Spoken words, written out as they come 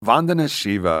Vandana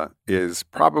Shiva is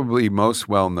probably most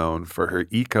well known for her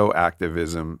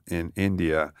eco-activism in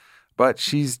India, but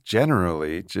she's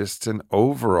generally just an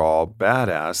overall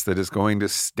badass that is going to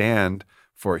stand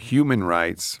for human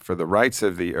rights, for the rights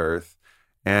of the earth,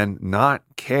 and not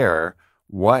care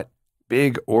what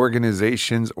big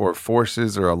organizations or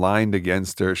forces are aligned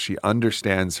against her. She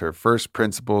understands her first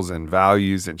principles and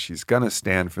values, and she's going to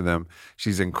stand for them.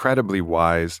 She's incredibly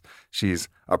wise. She's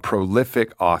a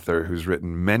prolific author who's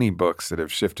written many books that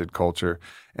have shifted culture.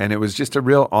 And it was just a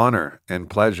real honor and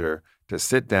pleasure to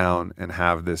sit down and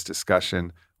have this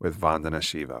discussion with Vandana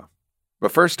Shiva.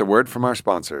 But first, a word from our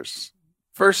sponsors.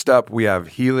 First up, we have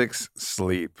Helix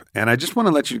Sleep. And I just want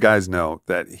to let you guys know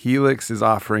that Helix is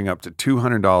offering up to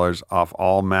 $200 off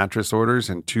all mattress orders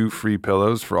and 2 free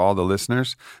pillows for all the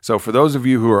listeners. So for those of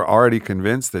you who are already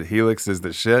convinced that Helix is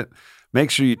the shit,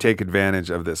 make sure you take advantage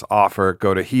of this offer.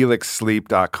 Go to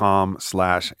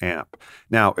helixsleep.com/amp.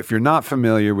 Now, if you're not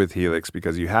familiar with Helix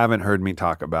because you haven't heard me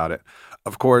talk about it,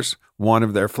 of course, one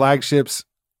of their flagships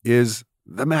is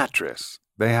the mattress.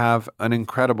 They have an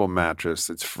incredible mattress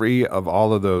that's free of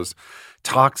all of those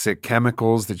toxic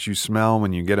chemicals that you smell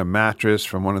when you get a mattress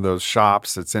from one of those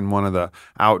shops that's in one of the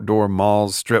outdoor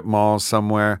malls, strip malls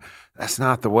somewhere. That's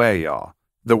not the way, y'all.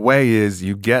 The way is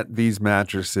you get these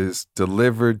mattresses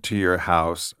delivered to your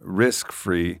house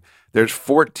risk-free. There's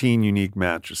 14 unique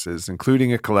mattresses,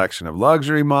 including a collection of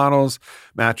luxury models,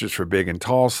 mattress for big and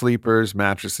tall sleepers,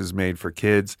 mattresses made for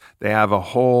kids. They have a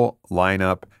whole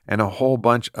lineup and a whole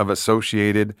bunch of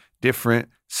associated different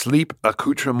sleep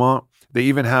accoutrements. They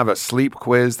even have a sleep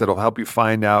quiz that'll help you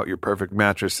find out your perfect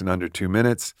mattress in under 2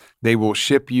 minutes. They will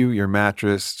ship you your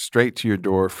mattress straight to your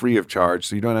door free of charge,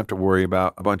 so you don't have to worry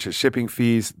about a bunch of shipping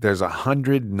fees. There's a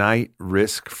 100-night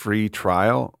risk-free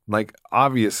trial. Like,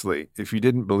 obviously, if you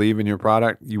didn't believe in your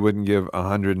product, you wouldn't give a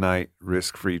 100-night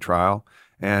risk-free trial.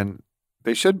 And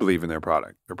they should believe in their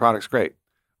product. Their product's great.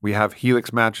 We have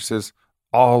Helix mattresses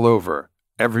all over,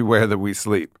 everywhere that we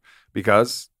sleep.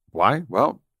 Because, why?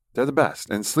 Well, they're the best.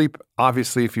 And sleep,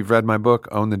 obviously, if you've read my book,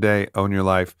 Own the Day, Own Your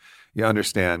Life, you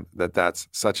understand that that's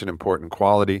such an important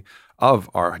quality of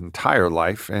our entire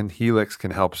life, and Helix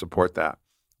can help support that.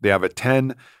 They have a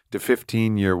 10 to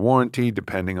 15-year warranty,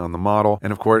 depending on the model.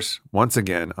 And of course, once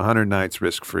again, 100 nights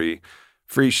risk-free,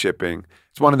 free shipping.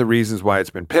 It's one of the reasons why it's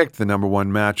been picked the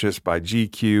 #1 mattress by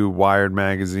GQ, Wired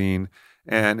Magazine,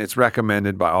 and it's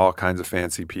recommended by all kinds of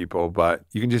fancy people, but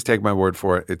you can just take my word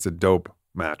for it. It's a dope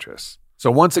mattress. So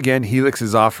once again, Helix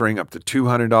is offering up to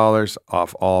 $200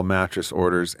 off all mattress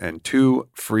orders and 2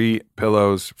 free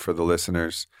pillows for the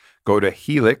listeners. Go to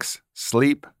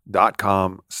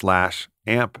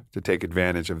helixsleep.com/amp to take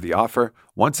advantage of the offer.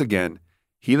 Once again,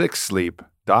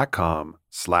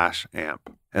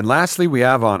 helixsleep.com/amp. And lastly, we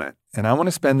have Onnit. And I want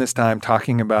to spend this time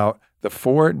talking about the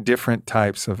 4 different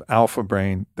types of Alpha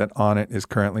Brain that Onnit is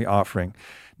currently offering.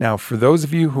 Now, for those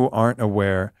of you who aren't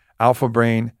aware, Alpha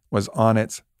Brain was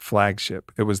Onnit's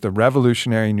flagship. It was the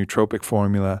revolutionary nootropic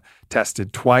formula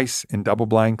tested twice in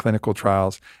double-blind clinical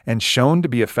trials and shown to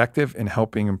be effective in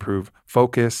helping improve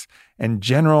focus and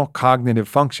general cognitive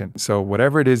function. So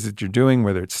whatever it is that you're doing,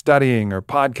 whether it's studying or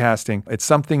podcasting, it's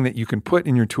something that you can put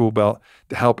in your tool belt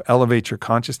to help elevate your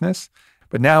consciousness.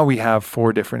 But now we have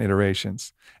 4 different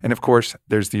iterations. And of course,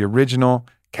 there's the original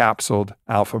capsuled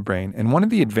Alpha Brain. And one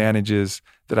of the advantages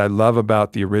that I love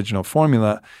about the original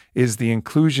formula is the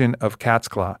inclusion of cat's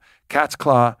claw. Cat's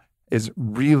claw is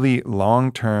really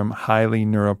long-term, highly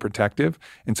neuroprotective.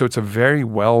 And so it's a very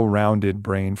well-rounded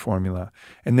brain formula.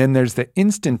 And then there's the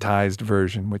instantized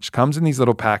version, which comes in these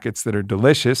little packets that are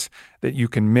delicious that you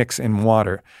can mix in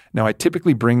water. Now, I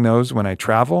typically bring those when I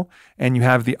travel, and you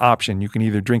have the option. You can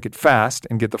either drink it fast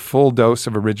and get the full dose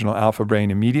of original Alpha Brain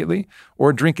immediately,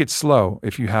 or drink it slow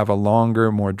if you have a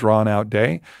longer, more drawn-out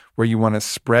day where you want to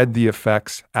spread the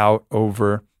effects out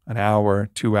over an hour,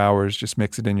 2 hours, just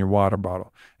mix it in your water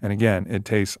bottle. And again, it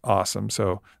tastes awesome.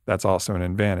 So that's also an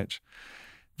advantage.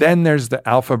 Then there's the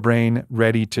Alpha Brain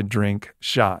ready to drink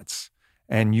shots.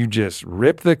 And you just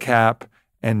rip the cap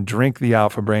and drink the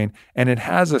Alpha Brain. And it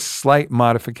has a slight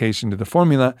modification to the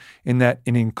formula in that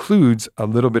it includes a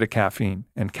little bit of caffeine.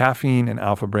 And caffeine and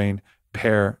Alpha Brain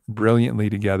pair brilliantly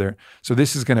together. So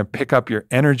this is going to pick up your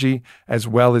energy as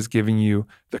well as giving you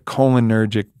the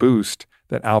cholinergic boost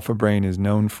that Alpha Brain is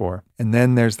known for. And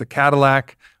then there's the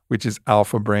Cadillac, which is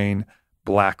Alpha Brain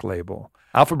Black Label.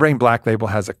 Alpha Brain Black Label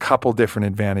has a couple different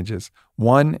advantages.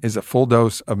 One is a full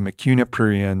dose of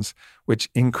mecunopurions, which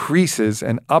increases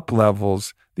and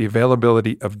up-levels the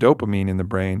availability of dopamine in the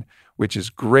brain, which is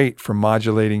great for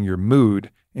modulating your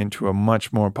mood into a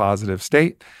much more positive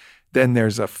state. Then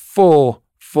there's a full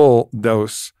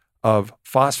dose of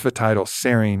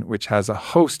phosphatidylserine, which has a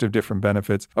host of different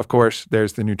benefits. Of course,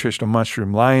 there's the nutritional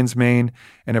mushroom lion's mane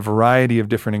and a variety of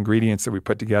different ingredients that we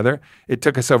put together. It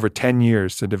took us over 10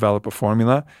 years to develop a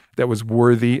formula that was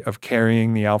worthy of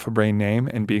carrying the Alpha Brain name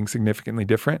and being significantly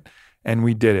different. And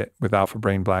we did it with Alpha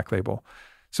Brain Black Label.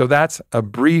 So that's a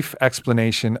brief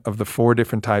explanation of the 4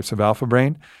 different types of Alpha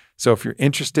Brain. So if you're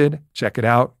interested, check it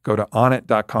out. Go to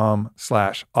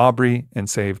onnit.com/Aubrey and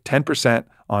save 10%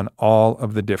 on all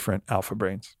of the different Alpha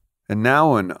Brains. And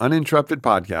now an uninterrupted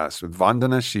podcast with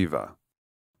Vandana Shiva.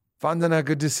 Vandana,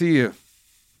 good to see you.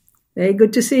 Very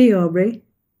good to see you, Aubrey.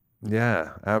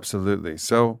 Yeah, absolutely.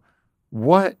 So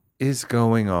what is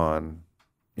going on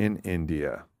in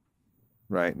India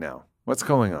right now? What's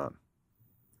going on?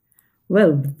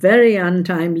 Well, very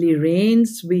untimely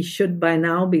rains. We should by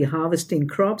now be harvesting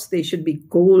crops. They should be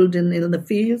golden in the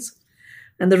fields.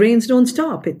 And the rains don't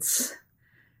stop. It's,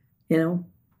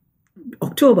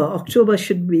 October. October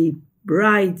should be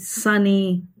bright,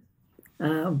 sunny.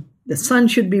 The sun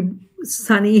should be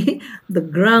sunny. The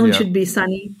ground should be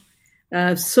sunny.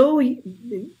 So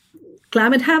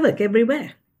climate havoc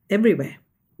everywhere,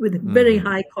 with very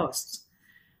high costs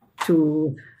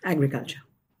to agriculture.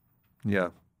 Yeah.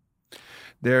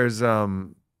 There's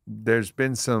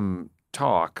been some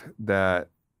talk that,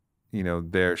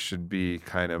 there should be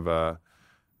kind of a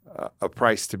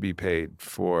price to be paid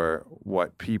for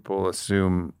what people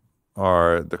assume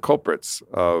are the culprits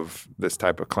of this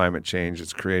type of climate change.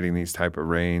 It's creating these type of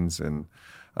rains, and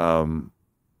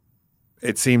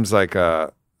it seems like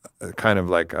a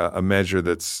measure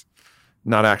that's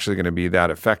not actually going to be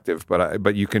that effective.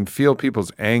 But you can feel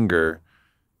people's anger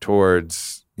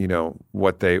towards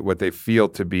what they feel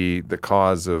to be the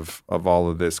cause of all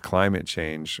of this climate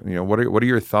change. What are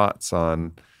your thoughts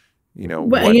on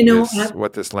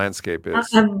what this landscape is?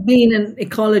 I've been an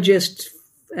ecologist,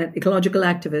 an ecological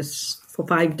activist for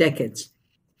 5 decades,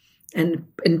 and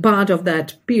in part of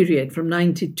that period from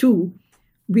 92,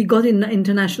 we got in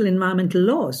international environmental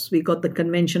laws. We got the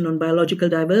Convention on Biological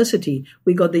Diversity.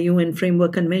 We got the UN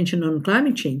Framework Convention on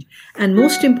Climate Change, and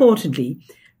most importantly,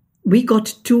 we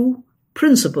got 2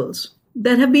 principles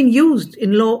that have been used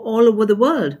in law all over the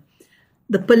world.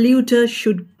 The polluter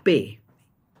should pay.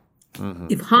 Mm-hmm.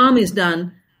 If harm is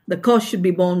done, the cost should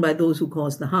be borne by those who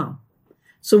cause the harm.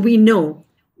 So we know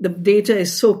the data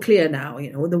is so clear now.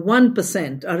 The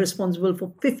 1% are responsible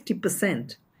for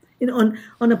 50%.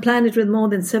 On a planet with more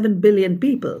than 7 billion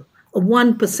people,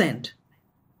 1%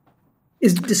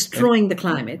 is destroying the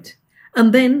climate.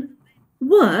 And then,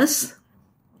 worse,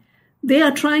 they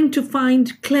are trying to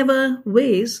find clever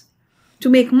ways to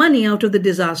make money out of the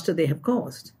disaster they have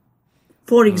caused.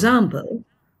 For example,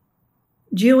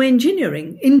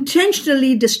 geoengineering,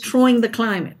 intentionally destroying the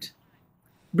climate,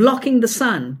 blocking the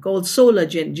sun, called solar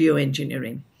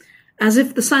geoengineering, as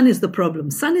if the sun is the problem.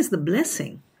 Sun is the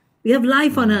blessing. We have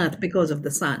life on Earth because of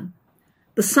the sun.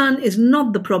 The sun is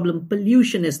not the problem.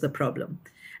 Pollution is the problem.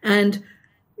 And,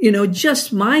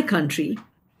 just my country,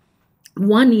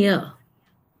 1 year,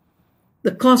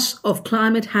 the cost of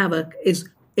climate havoc is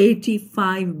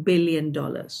 $85 billion.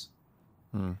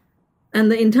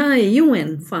 And the entire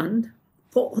UN fund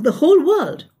for the whole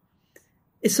world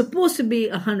is supposed to be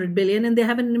 $100 billion, and they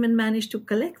haven't even managed to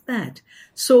collect that.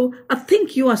 So I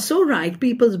think you are so right.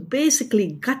 People's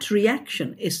basically gut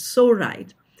reaction is so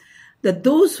right that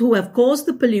those who have caused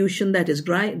the pollution that is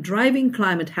driving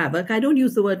climate havoc, I don't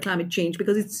use the word climate change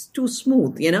because it's too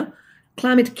smooth,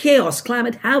 Climate chaos,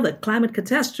 climate havoc, climate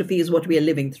catastrophe is what we are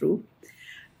living through.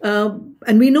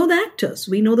 And we know the actors.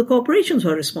 We know the corporations who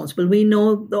are responsible. We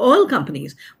know the oil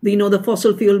companies. We know the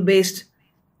fossil fuel-based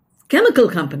chemical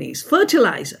companies,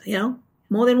 fertilizer,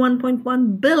 more than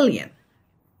 1.1 billion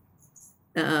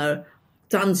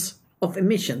tons of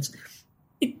emissions.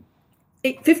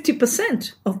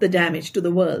 50% of the damage to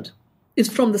the world is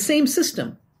from the same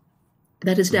system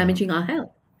that is damaging our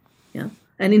health.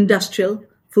 An industrial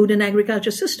food and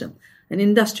agriculture system, an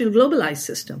industrial globalized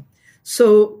system.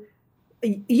 So,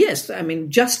 yes,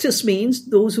 justice means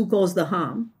those who cause the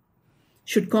harm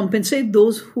should compensate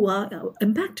those who are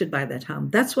impacted by that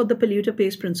harm. That's what the polluter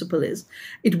pays principle is.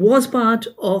 It was part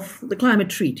of the climate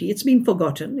treaty. It's been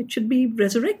forgotten. It should be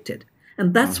resurrected.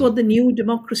 And that's what the new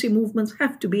democracy movements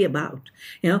have to be about.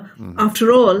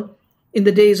 After all, in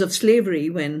the days of slavery,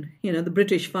 when, the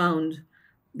British found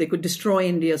they could destroy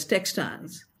India's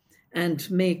textiles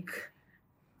and make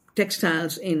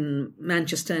textiles in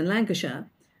Manchester and Lancashire,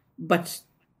 but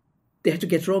they had to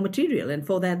get raw material, and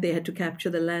for that they had to capture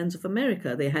the lands of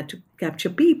America. They had to capture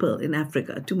people in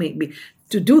Africa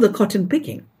to do the cotton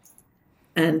picking,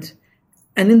 and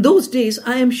in those days,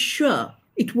 I am sure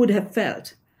it would have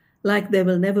felt like there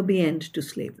will never be end to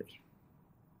slavery.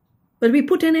 But we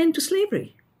put an end to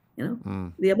slavery,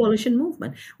 the abolition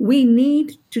movement. We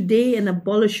need today an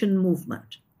abolition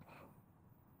movement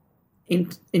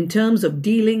in terms of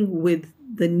dealing with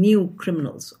the new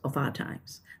criminals of our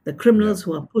times, the criminals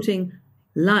who are putting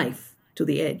life to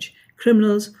the edge,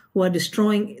 criminals who are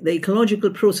destroying the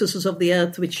ecological processes of the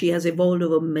earth, which she has evolved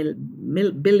over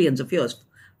billions of years.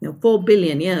 4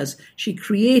 billion years, she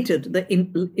created the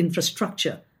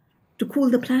infrastructure to cool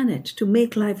the planet, to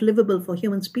make life livable for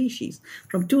human species.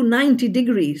 From 290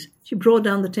 degrees, she brought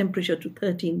down the temperature to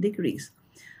 13 degrees.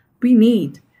 We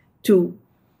need to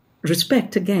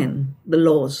respect again the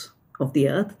laws of the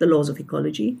earth, the laws of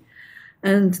ecology.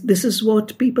 And this is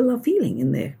what people are feeling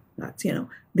in their hearts.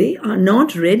 They are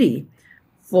not ready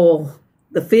for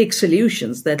the fake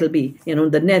solutions that'll be,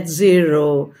 the net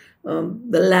zero,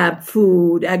 the lab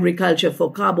food, agriculture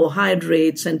for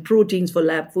carbohydrates and proteins for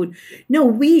lab food. No,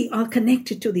 we are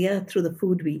connected to the earth through the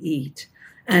food we eat.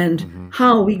 And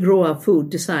how we grow our food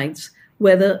decides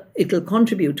whether it'll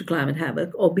contribute to climate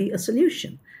havoc or be a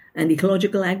solution. And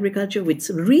ecological agriculture, which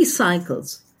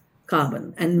recycles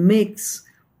carbon and makes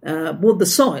both the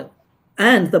soil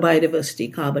and the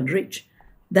biodiversity carbon rich,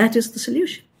 that is the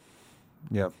solution.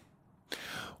 Yep.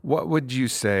 What would you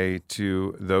say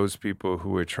to those people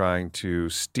who are trying to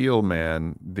steel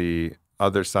man the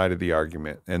other side of the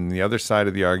argument? And the other side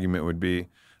of the argument would be,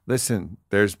 listen,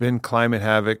 there's been climate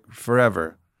havoc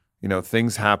forever.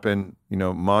 Things happen,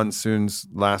 monsoons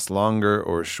last longer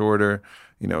or shorter,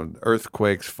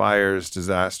 earthquakes, fires,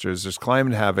 disasters. There's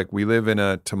climate havoc. We live in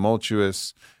a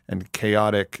tumultuous and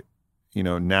chaotic,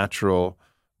 natural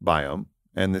biome.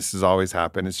 And this has always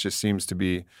happened. It just seems to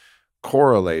be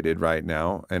correlated right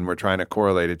now, and we're trying to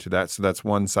correlate it to that. So that's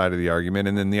one side of the argument.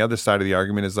 And then the other side of the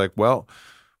argument is like, well,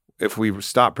 if we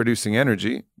stop producing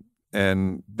energy,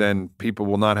 and then people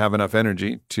will not have enough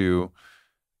energy to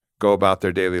go about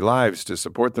their daily lives, to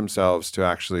support themselves, to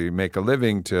actually make a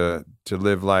living, to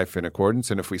live life in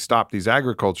accordance. And if we stop these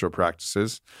agricultural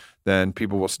practices, then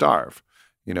people will starve.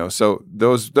 So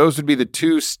those would be the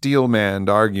two steel-manned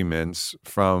arguments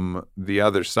from the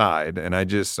other side. And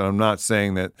I'm not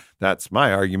saying that that's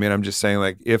my argument. I'm just saying,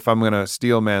 like, if I'm going to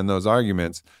steel-man those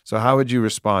arguments, so how would you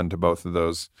respond to both of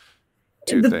those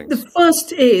two things? The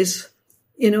first is,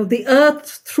 the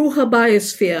earth through her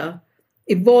biosphere,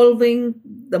 evolving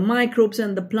the microbes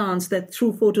and the plants that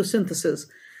through photosynthesis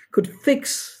could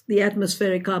fix the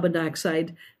atmospheric carbon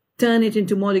dioxide, turn it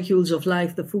into molecules of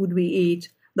life, the food we eat,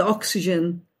 the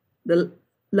oxygen, the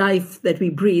life that we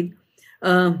breathe.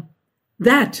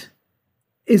 That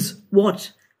is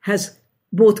what has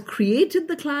both created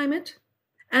the climate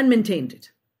and maintained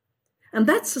it. And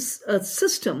that's a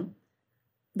system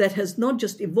that has not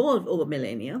just evolved over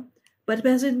millennia, but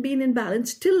hasn't been in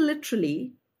balance till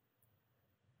literally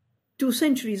 2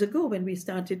 centuries ago, when we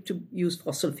started to use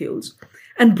fossil fuels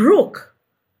and broke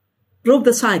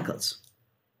the cycles.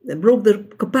 They broke the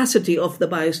capacity of the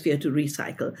biosphere to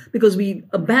recycle, because we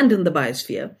abandoned the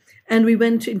biosphere and we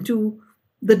went into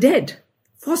the dead,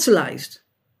 fossilized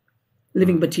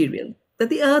living material that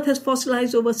the earth has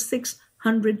fossilized over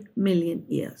 600 million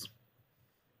years.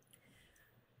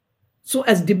 So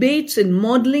as debates in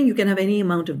modeling, you can have any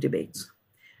amount of debates.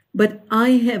 But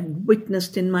I have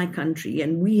witnessed in my country,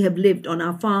 and we have lived on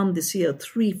our farm this year,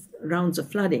 3 rounds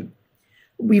of flooding.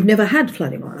 We've never had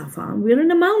flooding on our farm. We're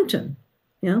in a mountain.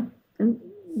 And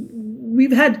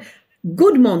we've had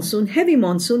good monsoon, heavy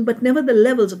monsoon, but never the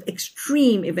levels of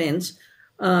extreme events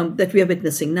that we are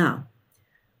witnessing now.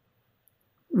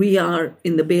 We are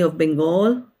in the Bay of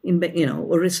Bengal,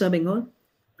 Orissa, Bengal.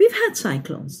 We've had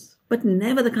cyclones, but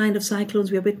never the kind of cyclones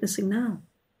we are witnessing now.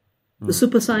 The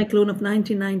super cyclone of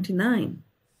 1999,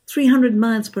 300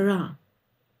 miles per hour,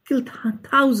 killed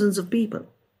thousands of people.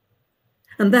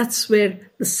 And that's where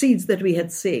the seeds that we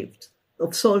had saved,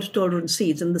 of salt-tolerant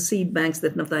seeds and the seed banks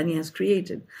that Navtani has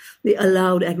created, they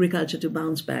allowed agriculture to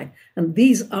bounce back. And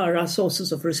these are our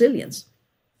sources of resilience.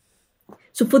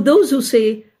 So for those who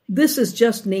say this is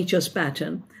just nature's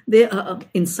pattern, they are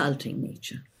insulting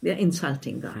nature. They are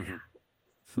insulting Gaia.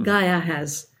 Gaia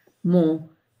has more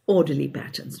orderly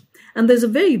patterns. And there's a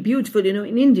very beautiful,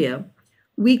 in India,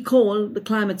 we call the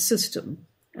climate system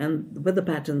and the weather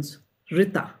patterns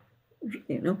Rita,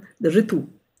 the Ritu.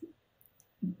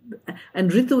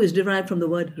 And Ritu is derived from the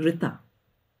word Rita,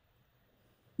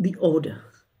 the order.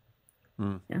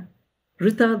 Yeah?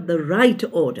 Rita, the right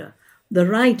order.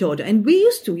 And we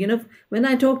used to, when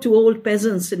I talk to old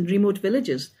peasants in remote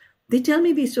villages, they tell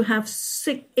me we used to have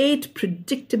 8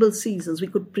 predictable seasons. We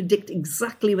could predict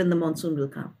exactly when the monsoon will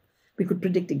come. We could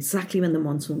predict exactly when the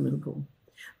monsoon will go.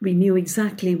 We knew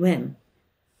exactly when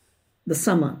the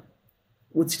summer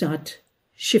would start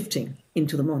shifting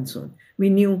into the monsoon. We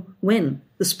knew when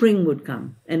the spring would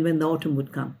come and when the autumn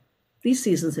would come. These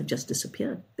seasons have just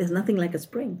disappeared. There's nothing like a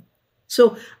spring.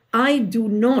 So I do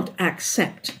not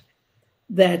accept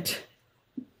that,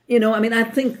 I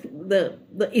think the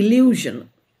illusion,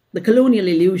 the colonial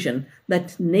illusion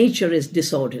that nature is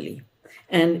disorderly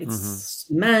and it's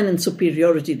man and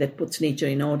superiority that puts nature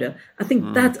in order. I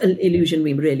think that's an illusion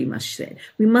we really must shed.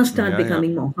 We must start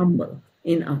becoming more humble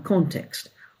in our context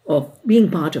of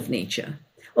being part of nature,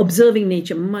 observing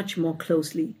nature much more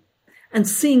closely, and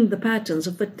seeing the patterns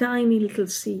of a tiny little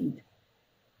seed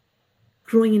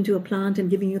growing into a plant and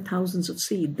giving you thousands of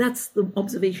seed. That's the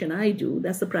observation I do.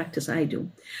 That's the practice I do.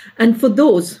 And for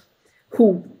those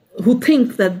who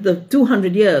think that the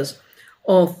 200 years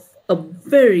of a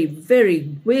very,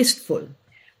 very wasteful,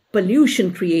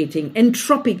 pollution-creating,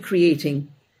 entropy-creating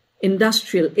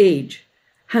industrial age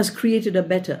has created a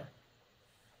better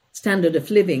standard of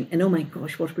living, and oh my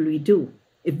gosh, what will we do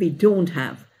if we don't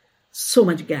have so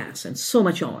much gas and so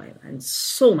much oil and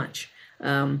so much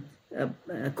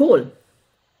coal?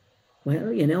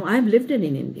 Well, I've lived in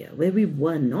India where we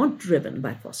were not driven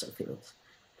by fossil fuels,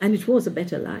 and it was a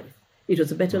better life. It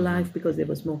was a better life because there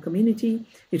was more community.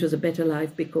 It was a better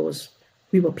life because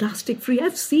we were plastic-free.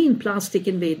 I've seen plastic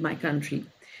invade my country.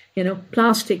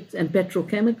 Plastics and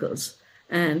petrochemicals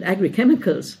and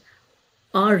agrichemicals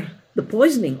are the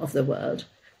poisoning of the world.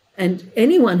 And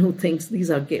anyone who thinks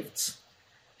these are gifts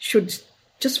should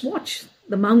just watch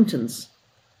the mountains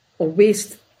or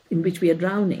waste in which we are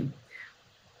drowning.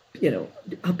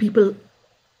 Are people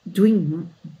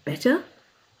doing better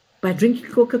by drinking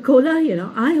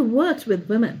Coca-Cola? I have worked with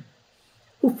women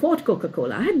who fought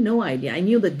Coca-Cola. I had no idea. I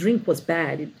knew the drink was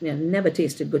bad. It never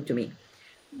tasted good to me.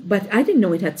 But I didn't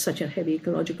know it had such a heavy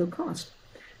ecological cost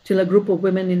till a group of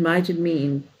women invited me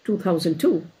in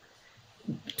 2002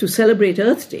 to celebrate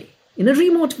Earth Day in a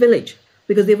remote village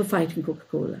because they were fighting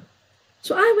Coca-Cola.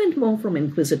 So I went more from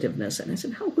inquisitiveness, and I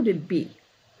said, how could it be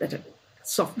that a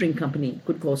soft drink company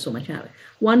could cause so much havoc?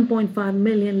 1.5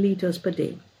 million liters per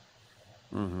day.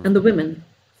 And the women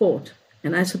fought,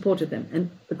 and I supported them,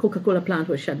 and the Coca-Cola plant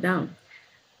was shut down.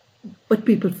 But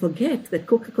people forget that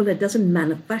Coca-Cola doesn't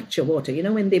manufacture water.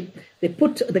 When they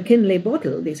put the Kinley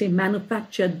bottle, they say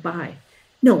manufactured by.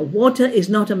 No, water is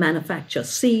not a manufacture.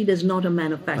 Seed is not a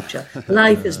manufacture.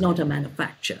 Life is not a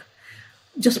manufacture.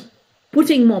 Just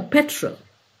putting more petrol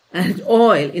and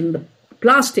oil in the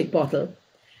plastic bottle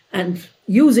and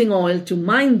using oil to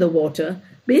mine the water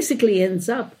basically ends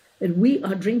up that we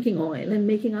are drinking oil and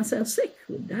making ourselves sick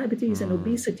with diabetes and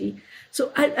obesity.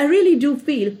 So I really do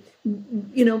feel,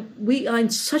 we are in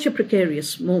such a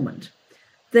precarious moment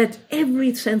that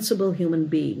every sensible human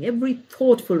being, every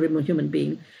thoughtful human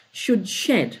being should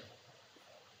shed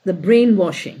the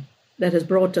brainwashing that has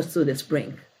brought us to this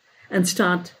brink and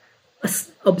start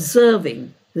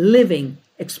observing, living,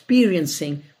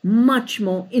 experiencing much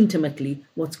more intimately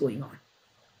what's going on.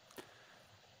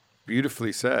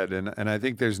 Beautifully said. And I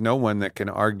think there's no one that can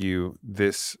argue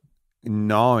this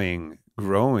gnawing,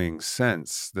 growing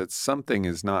sense that something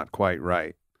is not quite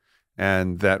right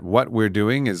and that what we're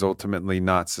doing is ultimately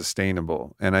not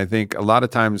sustainable. And I think a lot of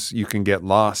times you can get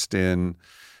lost in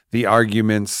the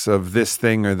arguments of this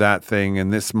thing or that thing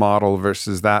and this model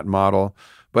versus that model.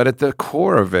 But at the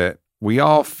core of it, we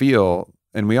all feel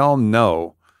and we all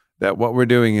know that what we're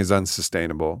doing is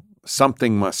unsustainable.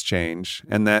 Something must change,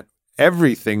 and that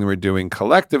everything we're doing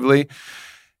collectively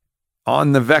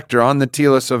on the vector, on the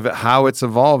telos of how it's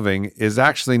evolving is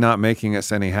actually not making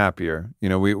us any happier.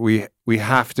 We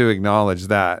have to acknowledge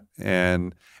that.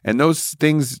 And those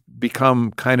things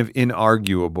become kind of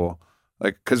inarguable,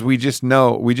 because we just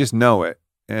know it.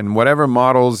 And whatever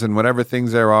models and whatever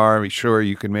things there are, sure,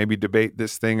 you can maybe debate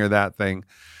this thing or that thing,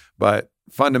 but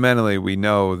fundamentally we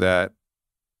know that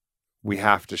we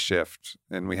have to shift,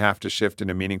 and we have to shift in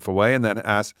a meaningful way. And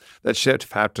that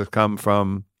shift have to come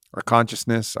from our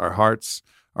consciousness, our hearts,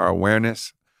 our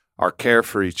awareness, our care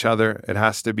for each other. It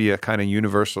has to be a kind of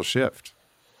universal shift.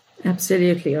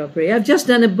 Absolutely, Aubrey. I've just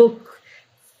done a book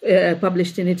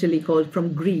published in Italy called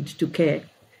From Greed to Care,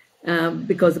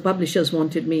 because the publishers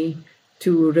wanted me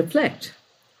to reflect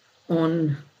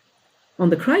on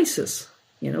the crisis,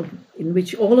 in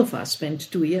which all of us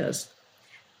spent 2 years.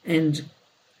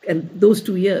 And those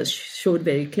 2 years showed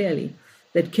very clearly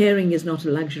that caring is not a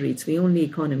luxury. It's the only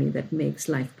economy that makes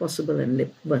life possible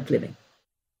and worth living.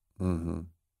 Mm-hmm.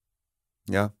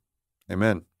 Yeah.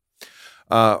 Amen.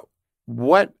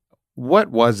 What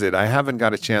was it? I haven't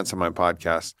got a chance on my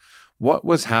podcast. What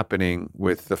was happening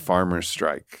with the farmers'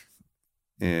 strike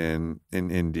in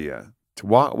India? To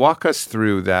walk us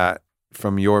through that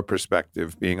from your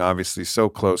perspective, being obviously so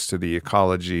close to the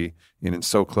ecology and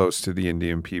so close to the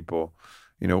Indian people,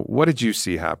 what did you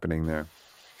see happening there?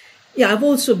 Yeah, I've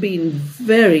also been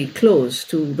very close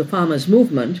to the farmers'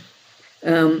 movement.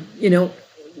 The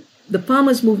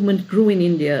farmers' movement grew in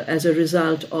India as a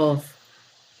result of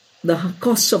the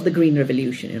costs of the Green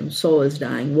Revolution, soils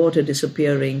dying, water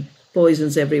disappearing,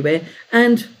 poisons everywhere,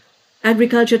 and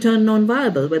agriculture turned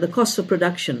non-viable, where the costs of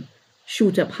production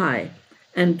shoot up high,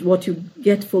 and what you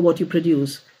get for what you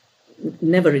produce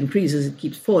never increases, it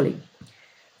keeps falling.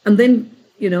 And then,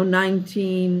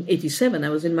 1987, I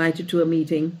was invited to a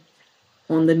meeting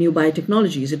on the new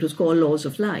biotechnologies. It was called Laws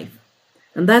of Life.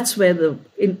 And that's where the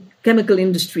chemical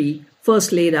industry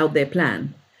first laid out their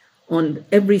plan on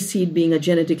every seed being a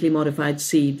genetically modified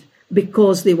seed,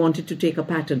 because they wanted to take a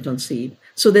patent on seed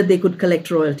so that they could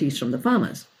collect royalties from the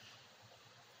farmers.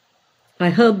 I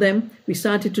heard them. We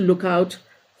started to look out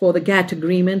for the GATT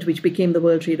agreement, which became the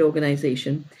World Trade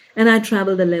Organization. And I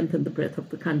traveled the length and the breadth of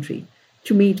the country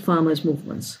to meet farmers'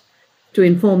 movements, to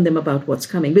inform them about what's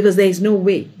coming, because there is no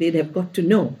way they'd have got to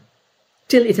know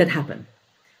till it had happened.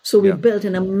 So we built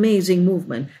an amazing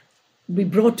movement. We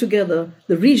brought together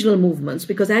the regional movements,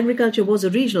 because agriculture was a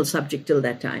regional subject till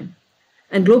that time,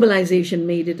 and globalization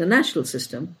made it a national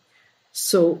system.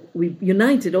 So we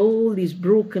united all these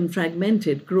broken,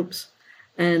 fragmented groups,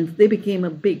 and they became a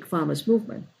big farmers'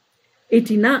 movement.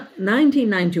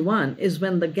 1991 is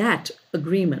when the GATT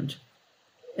agreement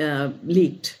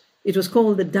leaked. It was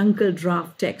called the Dunkel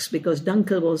Draft Text, because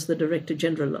Dunkel was the Director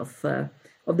General of the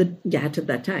GATT at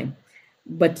that time.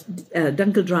 But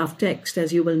Dunkel Draft Text,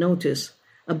 as you will notice,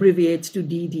 abbreviates to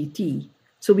DDT.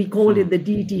 So we called it the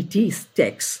DDT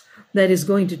text that is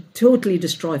going to totally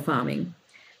destroy farming.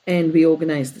 And we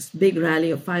organized this big rally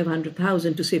of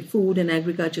 500,000 to say food and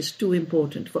agriculture is too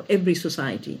important for every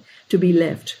society to be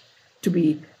left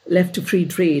to free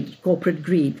trade, corporate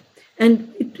greed.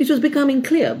 And it was becoming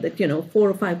clear that, 4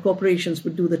 or 5 corporations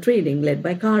would do the trading, led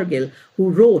by Cargill, who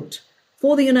wrote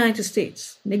for the United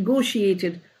States,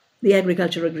 negotiated the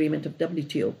agriculture agreement of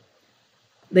WTO,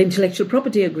 the intellectual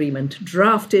property agreement,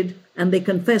 drafted, and they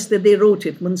confessed that they wrote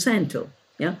it, Monsanto,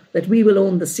 that we will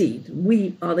own the seed.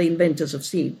 We are the inventors of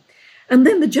seed. And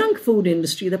then the junk food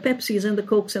industry, the Pepsis and the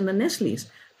Cokes and the Nestles,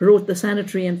 wrote the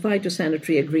sanitary and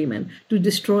phytosanitary agreement to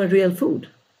destroy real food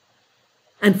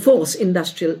and force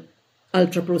industrial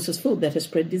ultra-processed food that has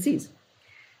spread disease.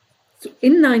 So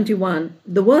in 91,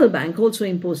 the World Bank also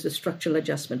imposed a structural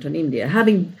adjustment on India,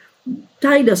 having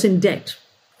tied us in debt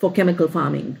for chemical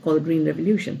farming called Green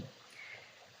Revolution.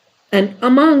 And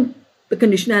among the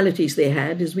conditionalities they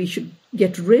had is we should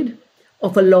get rid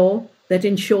of a law that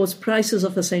ensures prices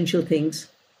of essential things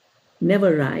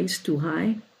never rise too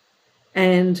high,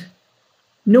 and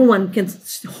no one can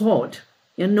hoard,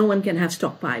 no one can have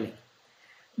stockpiling.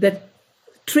 That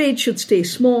trade should stay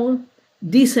small,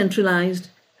 decentralized,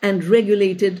 and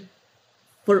regulated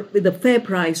with a fair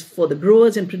price for the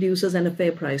growers and producers and a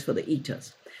fair price for the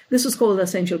eaters. This is called the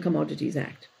Essential Commodities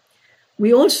Act.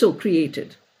 We also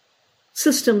created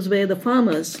systems where the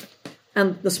farmers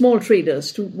and the small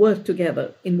traders to work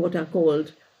together in what are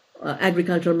called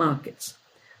agricultural markets.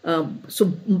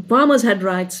 So farmers had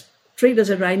rights, traders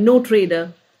had rights. No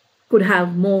trader could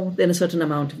have more than a certain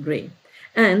amount of grain.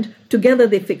 And together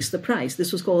they fixed the price.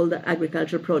 This was called the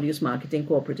Agricultural Produce Marketing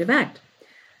Cooperative Act.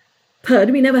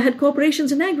 Third, we never had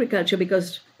corporations in agriculture,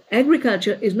 because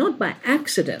agriculture is not by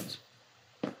accident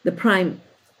the prime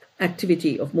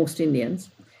activity of most Indians,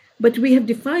 but we have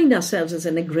defined ourselves as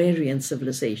an agrarian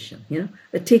civilization,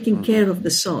 that taking care of the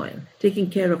soil,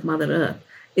 taking care of Mother Earth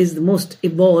is the most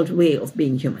evolved way of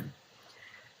being human.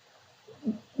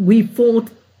 We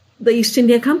fought the East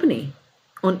India Company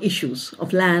on issues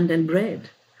of land and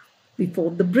bread. We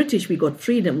fought the British. We got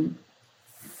freedom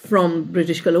from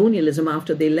British colonialism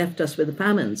after they left us with the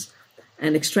famines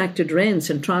and extracted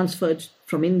rents and transferred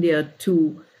from India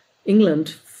to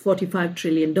England $45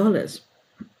 trillion.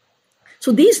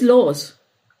 So these laws,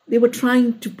 they were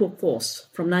trying to put force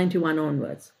from 91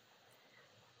 onwards.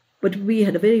 But we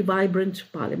had a very vibrant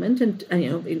parliament, and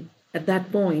at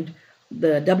that point,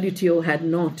 the WTO had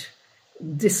not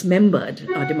dismembered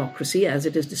our democracy as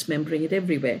it is dismembering it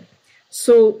everywhere.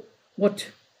 So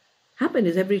what happened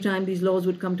is every time these laws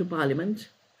would come to Parliament,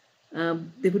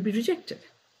 they would be rejected.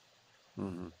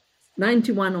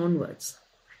 91 onwards.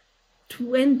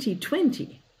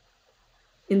 2020,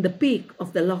 in the peak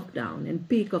of the lockdown and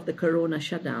peak of the corona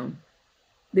shutdown,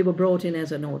 they were brought in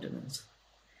as an ordinance.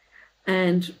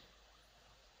 And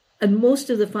most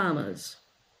of the farmers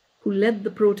who led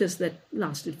the protest that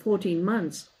lasted 14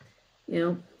 months,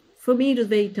 for me, it was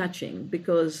very touching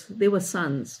because they were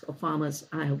sons of farmers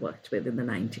I have worked with in the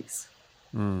 90s.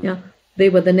 Yeah, they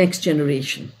were the next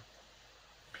generation.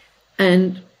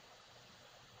 And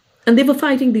they were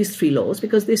fighting these 3 laws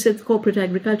because they said corporate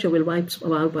agriculture will wipe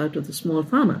out of the small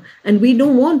farmer. And we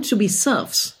don't want to be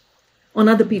serfs on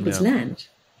other people's land.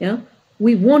 Yeah,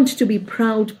 we want to be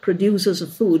proud producers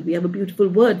of food. We have a beautiful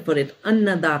word for it,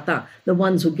 annadata, the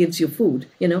ones who gives you food.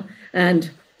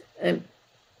 And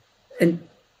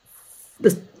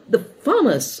the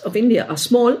farmers of India are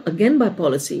small, again by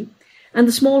policy, and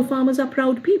the small farmers are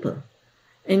proud people.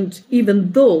 And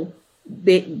even though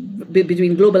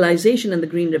between globalization and the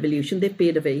Green Revolution, they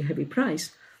paid a very heavy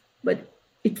price. But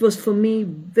it was for me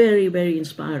very, very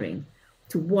inspiring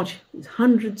to watch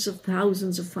hundreds of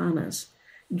thousands of farmers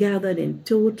gathered in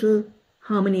total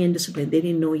harmony and discipline. They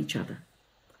didn't know each other.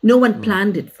 No one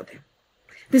planned it for them.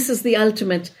 This is the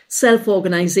ultimate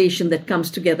self-organization that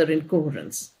comes together in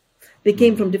coherence. They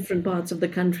came from different parts of the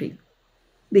country.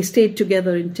 They stayed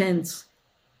together in tents.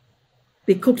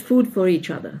 They cooked food for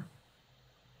each other,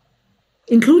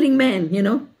 including men,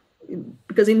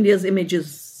 because India's image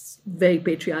is very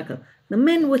patriarchal. The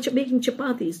men were making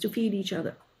chapatis to feed each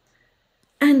other.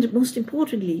 And most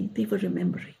importantly, they were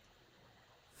remembering.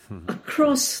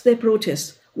 Across their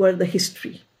protests were the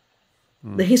history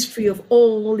of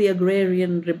all the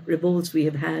agrarian revolts we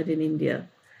have had in India.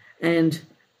 And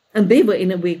they were,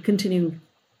 in a way, continuing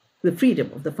the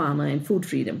freedom of the farmer and food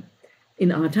freedom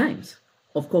in our times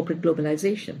of corporate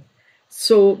globalization.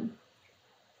 So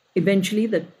eventually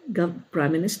the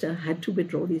Prime Minister had to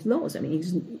withdraw these laws. I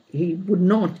mean, he would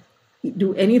not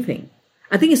do anything.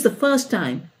 I think it's the first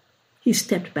time he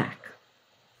stepped back.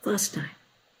 First time.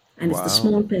 And it's the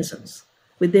small peasants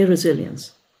with their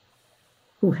resilience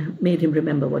who made him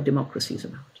remember what democracy is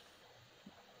about.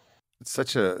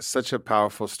 It's such a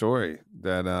powerful story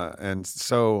that and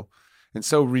so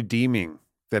redeeming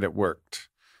that it worked.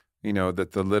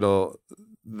 That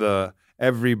the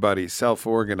everybody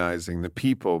self-organizing, the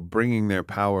people bringing their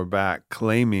power back,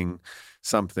 claiming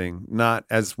something, not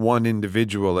as one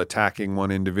individual attacking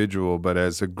one individual, but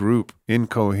as a group in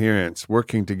coherence,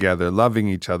 working together, loving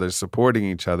each other, supporting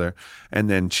each other, and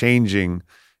then changing,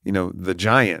 the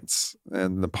giants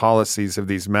and the policies of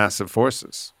these massive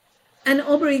forces. And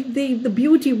Aubrey, the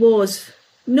beauty was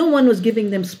no one was giving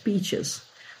them speeches,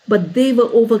 but they were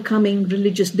overcoming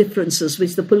religious differences,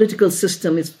 which the political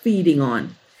system is feeding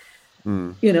on.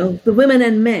 The women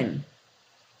and men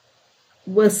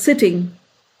were sitting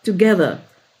together.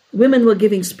 Women were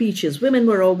giving speeches. Women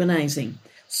were organizing.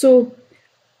 So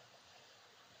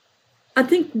I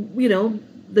think,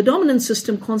 the dominant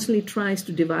system constantly tries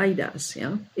to divide us.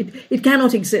 Yeah, it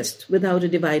cannot exist without a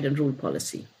divide and rule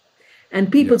policy.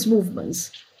 And people's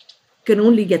movements can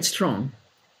only get strong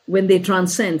when they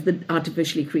transcend the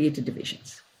artificially created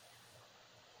divisions.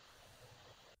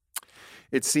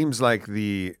 It seems like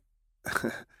the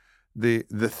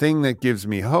thing that gives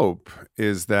me hope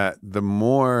is that the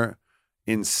more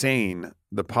insane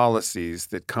the policies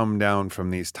that come down from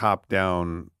these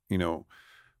top-down,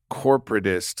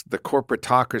 corporatist, the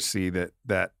corporatocracy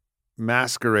that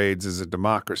masquerades as a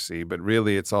democracy, but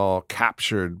really it's all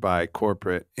captured by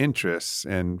corporate interests.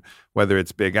 And whether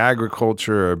it's big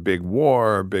agriculture or big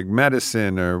war or big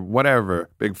medicine or whatever,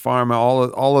 big pharma,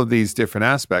 all of these different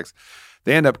aspects,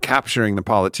 they end up capturing the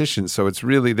politicians. So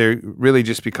they really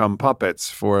just become puppets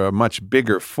for a much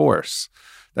bigger force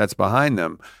that's behind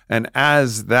them. And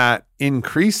as that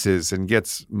increases and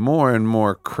gets more and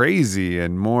more crazy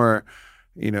and more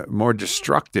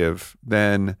destructive,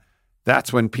 then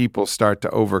that's when people start to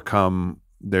overcome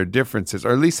their differences,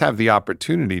 or at least have the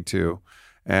opportunity to.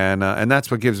 And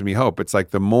that's what gives me hope. It's like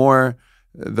the more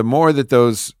that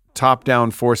those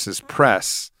top-down forces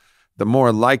press, the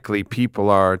more likely people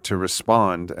are to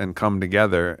respond and come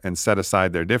together and set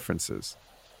aside their differences.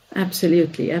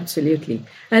 Absolutely, absolutely.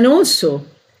 And also,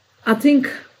 I think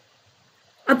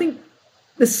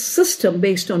the system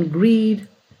based on greed,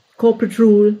 corporate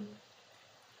rule,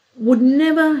 would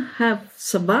never have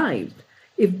survived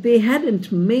if they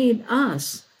hadn't made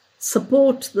us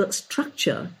support the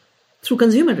structure through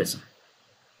consumerism.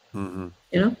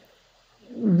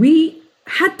 We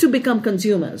had to become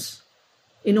consumers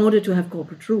in order to have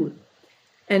corporate rule.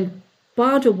 And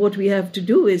part of what we have to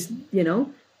do is,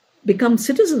 become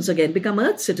citizens again, become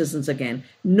earth citizens again,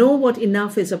 know what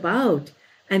enough is about,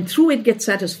 and through it get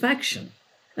satisfaction,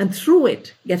 and through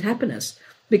it get happiness.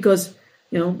 Because,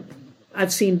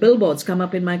 I've seen billboards come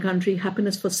up in my country,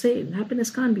 happiness for sale. Happiness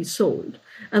can't be sold.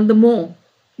 And the more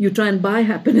you try and buy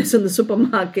happiness in the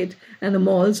supermarket and the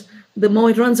malls, the more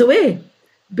it runs away,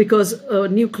 because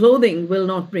new clothing will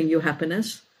not bring you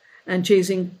happiness, and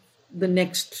chasing the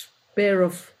next pair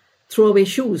of throwaway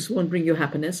shoes won't bring you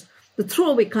happiness. The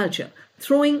throwaway culture,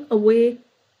 throwing away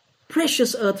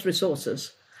precious earth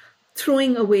resources,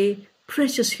 throwing away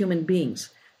precious human beings.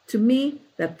 To me,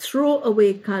 that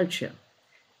throwaway culture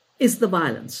is the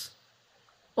violence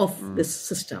of this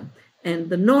system. And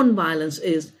the non-violence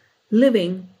is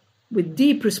living with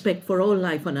deep respect for all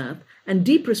life on earth and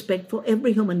deep respect for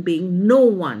every human being. No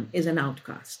one is an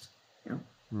outcast. You know?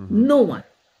 No one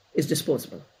is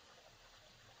disposable.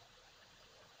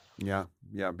 Yeah,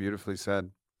 beautifully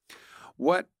said.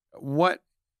 What,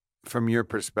 from your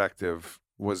perspective,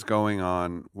 was going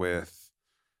on with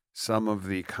some of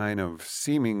the kind of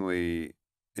seemingly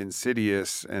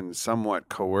insidious and somewhat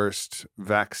coerced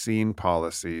vaccine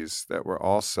policies that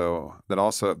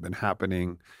also have been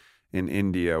happening in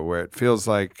India, where it feels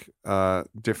like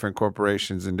different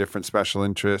corporations and different special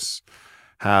interests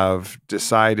have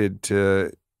decided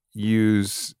to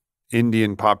use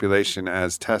Indian population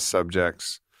as test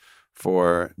subjects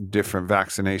for different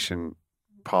vaccination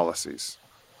policies?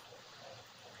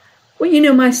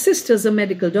 Well, my sister's a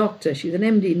medical doctor. She's an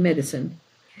MD in medicine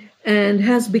and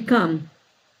has become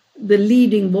the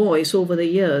leading voice over the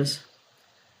years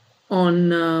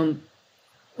on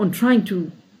trying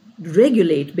to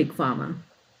regulate big pharma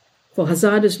for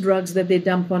hazardous drugs that they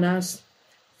dump on us,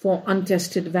 for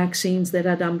untested vaccines that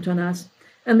are dumped on us.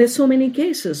 And there's so many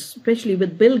cases, especially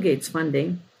with Bill Gates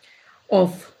funding,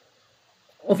 of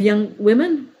young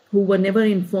women who were never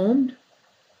informed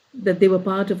that they were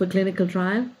part of a clinical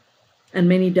trial, and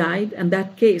many died. And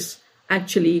that case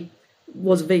actually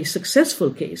was a very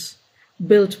successful case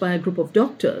built by a group of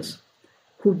doctors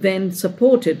who then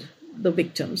supported the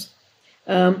victims.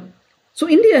 So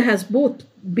India has both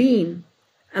been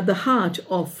at the heart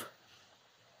of,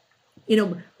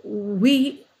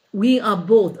 we are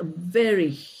both a very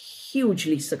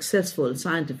hugely successful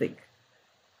scientific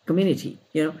community.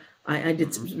 I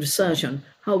did some research on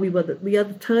how we are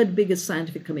the third biggest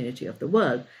scientific community of the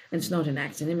world, and it's not an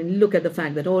accident. I mean, look at the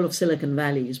fact that all of Silicon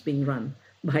Valley is being run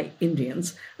by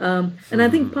Indians, and I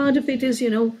think part of it is,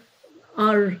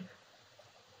 our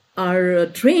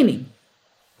training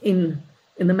in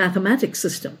the mathematics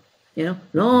system,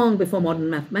 long before modern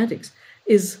mathematics,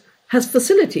 has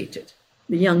facilitated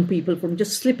the young people from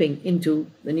just slipping into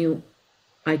the new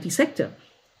IT sector.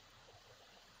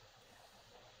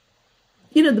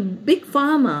 The big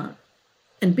pharma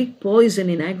and big poison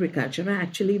in agriculture are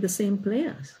actually the same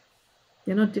players.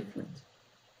 They're not different.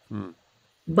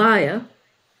 Bayer,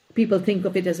 people think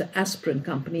of it as an aspirin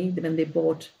company when they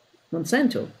bought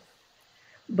Monsanto.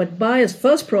 But Bayer's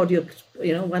first product,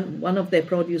 one of their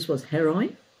produce was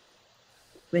heroin.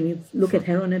 When you look at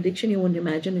heroin addiction, you won't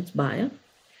imagine it's Bayer.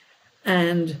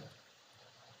 And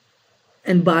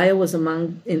Bayer was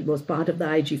part of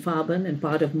the IG Farben and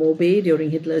part of Mobe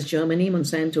during Hitler's Germany.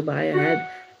 Monsanto Bayer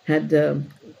had a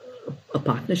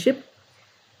partnership.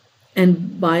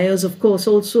 And Bayer is, of course,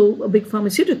 also a big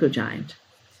pharmaceutical giant.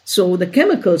 So the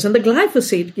chemicals and the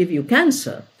glyphosate give you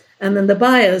cancer. And then the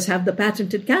Bayers have the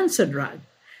patented cancer drug.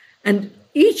 And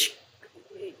each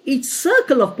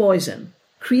circle of poison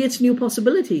creates new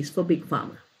possibilities for big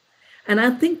pharma. And I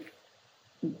think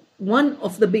one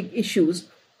of the big issues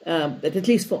that, at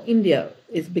least for India,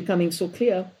 is becoming so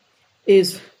clear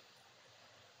is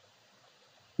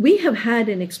we have had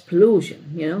an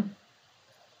explosion,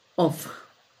 of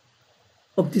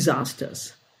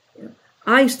disasters.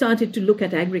 I started to look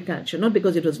at agriculture, not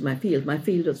because it was my field. My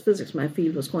field was physics. My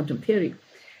field was quantum theory.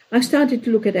 I started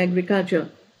to look at agriculture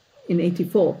in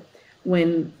 1984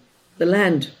 when the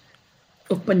land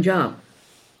of Punjab,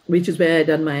 which is where I had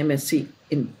done my MSc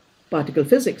in particle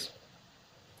physics,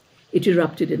 it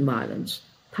erupted in violence.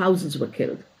 Thousands were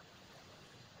killed.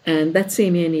 And that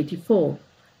same year in 1984,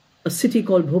 a city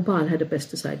called Bhopal had a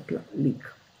pesticide leak,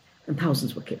 and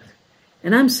thousands were killed.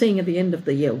 And I'm saying at the end of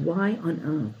the year, why on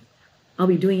earth are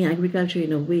we doing agriculture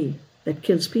in a way that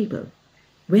kills people?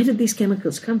 Where did these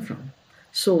chemicals come from?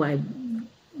 So I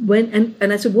went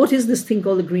and I said, what is this thing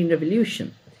called the Green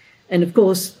Revolution? And of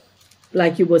course,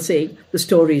 like you were saying, the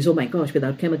story is, oh my gosh,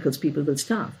 without chemicals, people will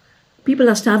starve. People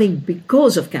are starving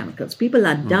because of chemicals. People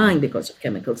are dying because of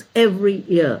chemicals. Every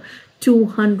year,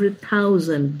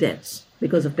 200,000 deaths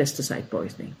because of pesticide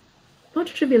poisoning. Not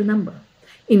a trivial number.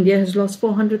 India has lost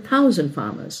 400,000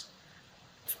 farmers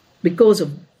because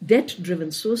of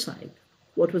debt-driven suicide.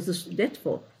 What was this debt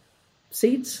for?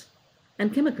 Seeds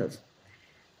and chemicals.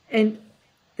 And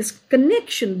this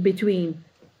connection between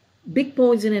big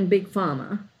poison and big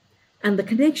pharma, and the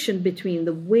connection between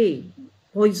the way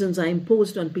poisons are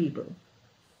imposed on people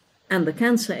and the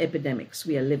cancer epidemics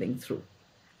we are living through,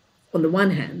 on the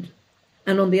one hand,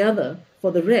 and on the other,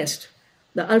 for the rest,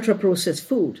 the ultra-processed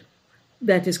food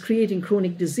that is creating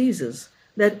chronic diseases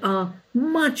that are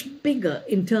much bigger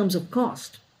in terms of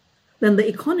cost than the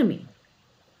economy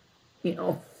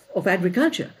of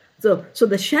agriculture. So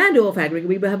the shadow of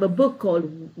agriculture, we have a book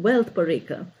called Wealth Per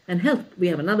Acre and Health. We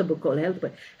have another book called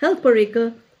Health Per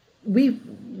Acre.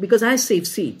 Because I save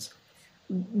seeds,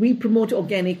 we promote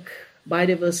organic,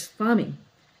 biodiverse farming.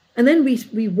 And then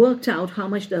we worked out how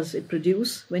much does it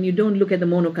produce when you don't look at the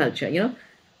monoculture.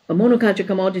 A monoculture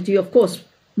commodity, of course,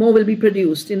 more will be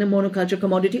produced in a monoculture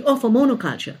commodity of a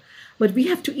monoculture. But we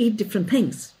have to eat different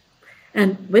things.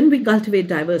 And when we cultivate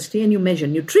diversity and you measure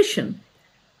nutrition,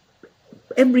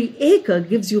 every acre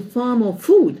gives you far more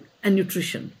food and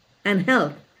nutrition and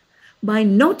health by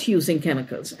not using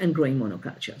chemicals and growing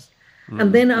monocultures.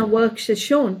 And then our work has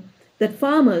shown that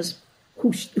farmers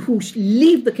who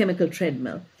leave the chemical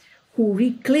treadmill, who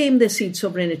reclaim their seed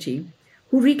sovereignty,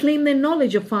 who reclaim their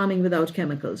knowledge of farming without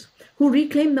chemicals, who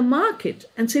reclaim the market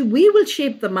and say, we will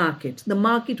shape the market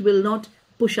will not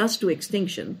push us to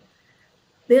extinction,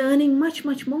 they're earning much,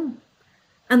 much more.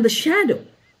 And the shadow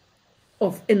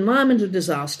of environmental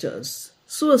disasters,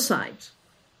 suicide,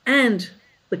 and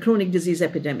the chronic disease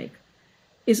epidemic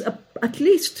is at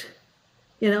least,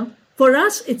 for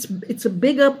us, it's a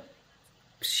bigger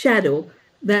shadow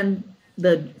than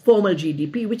the formal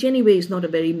GDP, which anyway is not a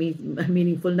very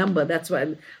meaningful number. That's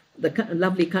why the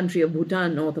lovely country of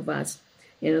Bhutan, north of us,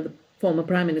 the former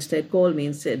prime minister had called me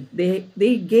and said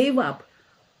they gave up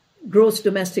gross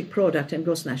domestic product and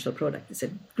gross national product. They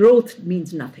said growth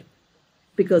means nothing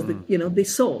because they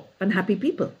saw unhappy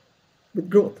people with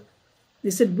growth. They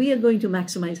said we are going to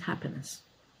maximize happiness.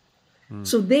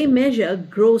 So they measure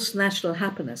gross national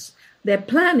happiness. Their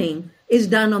planning is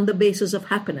done on the basis of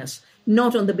happiness,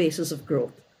 not on the basis of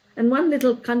growth. And one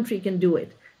little country can do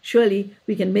it. Surely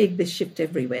we can make this shift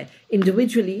everywhere.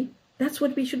 Individually, that's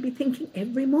what we should be thinking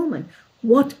every moment.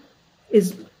 What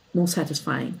is more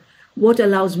satisfying? What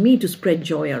allows me to spread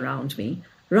joy around me,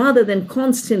 rather than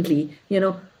constantly,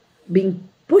 being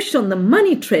pushed on the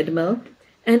money treadmill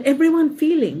and everyone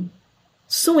feeling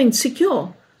so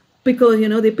insecure because,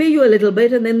 they pay you a little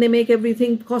bit and then they make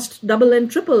everything cost double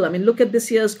and triple. I mean, look at this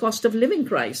year's cost of living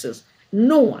crisis.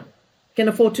 No one can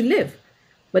afford to live,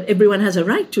 but everyone has a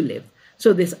right to live.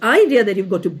 So this idea that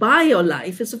you've got to buy your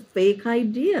life is a fake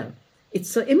idea.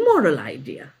 It's an immoral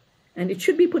idea, and it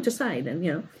should be put aside.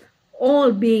 And,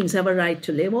 all beings have a right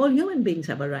to live. All human beings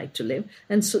have a right to live.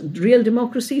 And so real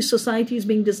democracy, society is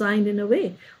being designed in a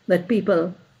way that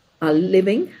people are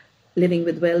living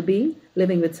with well-being,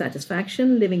 living with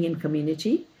satisfaction, living in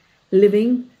community,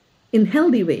 living in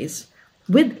healthy ways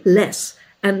with less.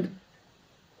 And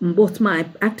both my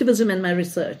activism and my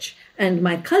research and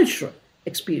my cultural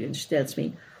experience tells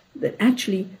me that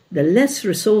actually the less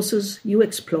resources you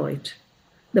exploit,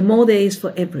 the more there is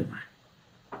for everyone.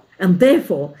 And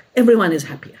therefore, everyone is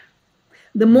happier.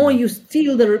 The more you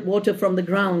steal the water from the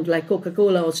ground, like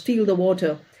Coca-Cola, or steal the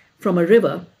water from a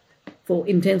river for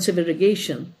intensive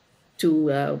irrigation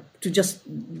to just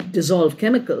dissolve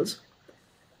chemicals,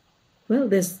 well,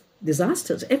 there's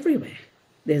disasters everywhere.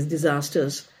 There's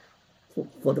disasters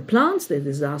for the plants, there's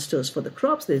disasters for the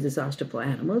crops, there's disaster for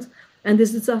animals, and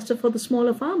there's disaster for the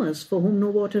smaller farmers for whom no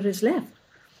water is left.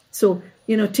 So,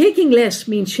 taking less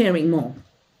means sharing more.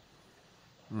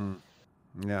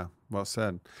 Yeah, well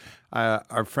said.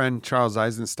 Our friend Charles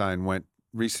Eisenstein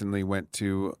recently went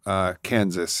to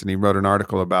Kansas, and he wrote an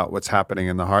article about what's happening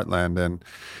in the heartland. And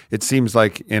it seems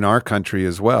like in our country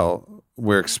as well,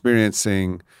 we're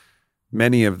experiencing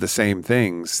many of the same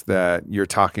things that you're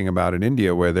talking about in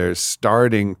India, where there's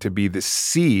starting to be the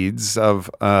seeds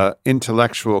of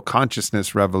intellectual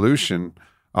consciousness revolution,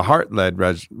 a heart-led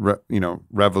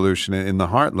revolution in the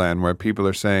heartland, where people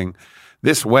are saying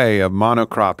this way of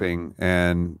monocropping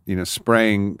and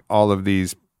spraying all of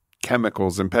these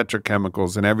chemicals and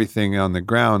petrochemicals and everything on the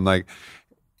ground, like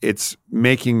it's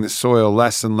making the soil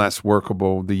less and less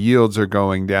workable. The yields are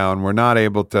going down. We're not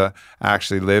able to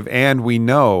actually live. And we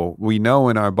know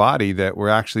in our body that we're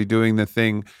actually doing the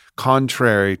thing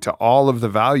contrary to all of the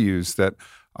values that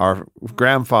our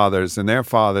grandfathers and their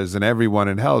fathers and everyone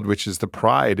had held, which is the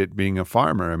pride at being a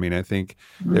farmer. I mean, I think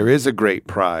there is a great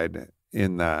pride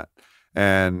in that.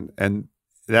 And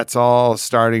that's all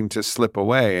starting to slip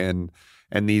away. And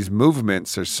these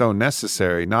movements are so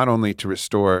necessary, not only to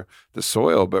restore the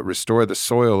soil, but restore the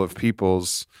soil of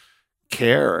people's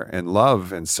care and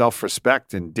love and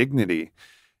self-respect and dignity,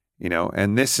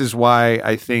 And this is why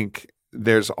I think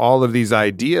there's all of these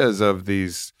ideas of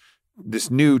this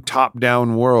new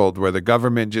top-down world where the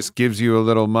government just gives you a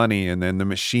little money and then the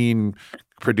machine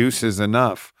produces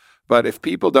enough. But if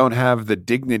people don't have the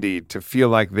dignity to feel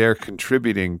like they're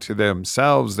contributing to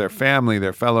themselves, their family,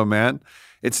 their fellow man,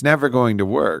 it's never going to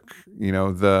work. You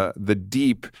know, the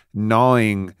deep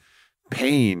gnawing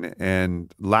pain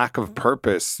and lack of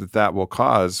purpose that will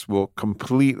cause will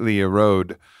completely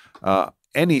erode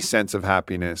any sense of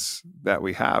happiness that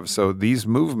we have. So these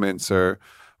movements are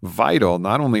vital,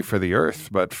 not only for the earth,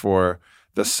 but for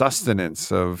the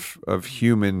sustenance of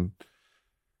human,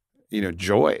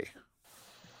 joy.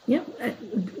 Yeah,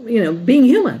 being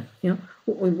human.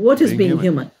 What is being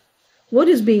human? What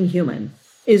is being human?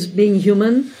 Is being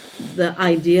human the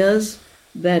ideas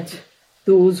that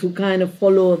those who kind of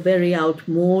follow a very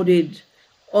outmoded,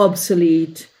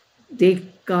 obsolete,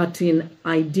 Descartesian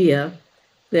idea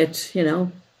that,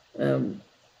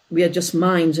 we are just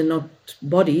minds and not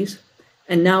bodies.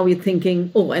 And now we're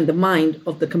thinking, and the mind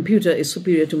of the computer is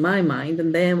superior to my mind,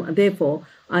 and therefore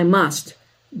I must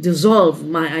dissolve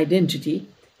my identity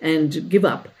and give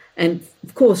up. And,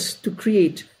 of course, to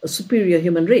create a superior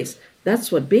human race.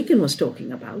 That's what Bacon was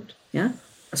talking about, yeah?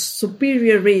 A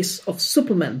superior race of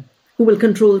supermen who will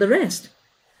control the rest.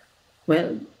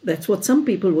 Well, that's what some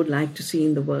people would like to see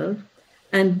in the world.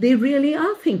 And they really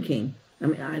are thinking. I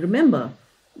mean, I remember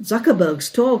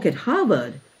Zuckerberg's talk at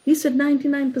Harvard. He said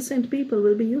 99% people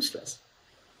will be useless.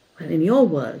 Well, in your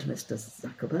world, Mr.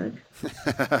 Zuckerberg,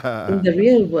 in the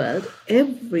real world,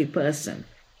 every person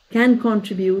can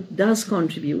contribute, does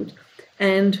contribute.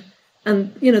 And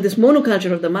this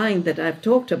monoculture of the mind that I've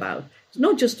talked about, it's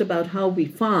not just about how we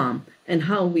farm and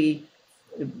how we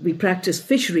practice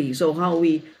fisheries or how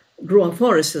we grow our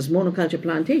forests as monoculture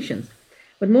plantations.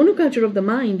 But monoculture of the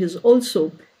mind is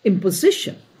also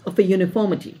imposition of a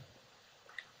uniformity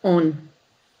on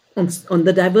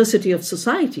the diversity of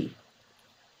society.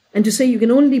 And to say you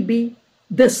can only be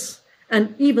this,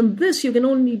 and even this you can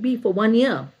only be for 1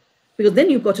 year, because then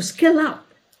you've got to scale up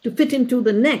to fit into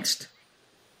the next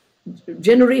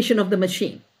generation of the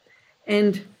machine.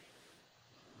 And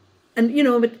when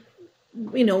the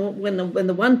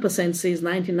 1% says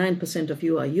 99% of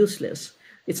you are useless,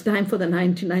 it's time for the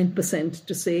 99%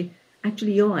 to say,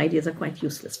 actually, your ideas are quite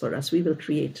useless for us. We will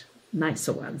create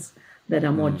nicer ones that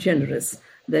are more generous,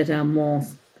 that are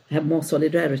have more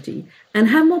solidarity, and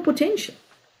have more potential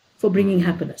for bringing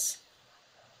happiness.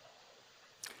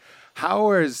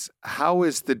 How is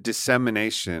the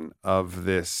dissemination of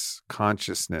this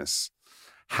consciousness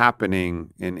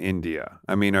happening in India?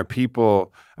 I mean,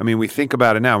 we think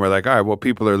about it now. We're like, all right, well,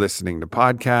 people are listening to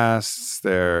podcasts,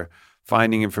 they're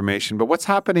finding information, but what's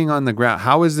happening on the ground?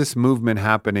 How is this movement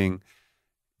happening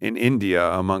in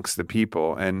India amongst the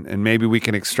people? And maybe we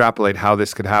can extrapolate how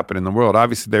this could happen in the world.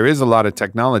 Obviously, there is a lot of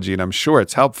technology, and I'm sure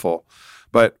it's helpful.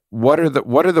 But what are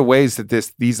the ways that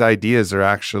these ideas are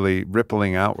actually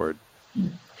rippling outward?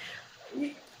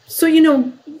 So,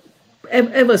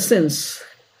 ever since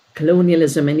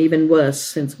colonialism, and even worse,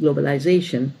 since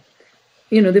globalization,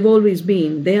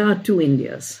 there are two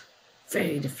Indias,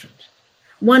 very different.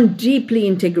 One deeply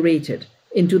integrated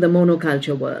into the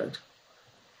monoculture world,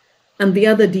 and the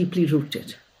other deeply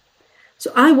rooted.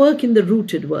 So I work in the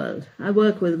rooted world. I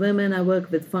work with women, I work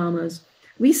with farmers.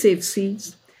 We save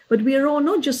seeds, but we are all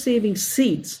not just saving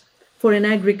seeds for an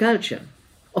agriculture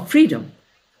of freedom.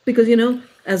 Because,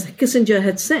 as Kissinger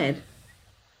had said,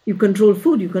 you control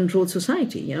food, you control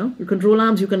society, you control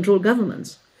arms, you control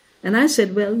governments. And I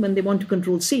said, well, when they want to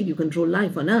control seed, you control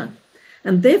life on earth.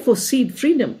 And therefore, seed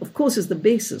freedom, of course, is the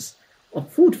basis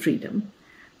of food freedom.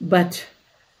 But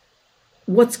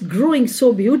what's growing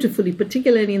so beautifully,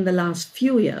 particularly in the last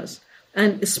few years,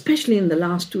 and especially in the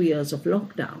last 2 years of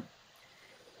lockdown,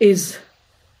 is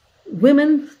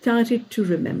women started to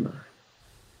remember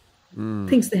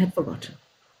things they had forgotten.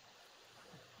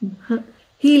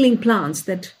 Healing plants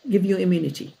that give you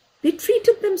immunity. They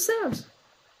treated themselves.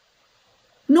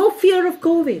 No fear of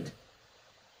COVID.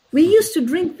 We used to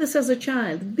drink this as a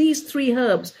child, these 3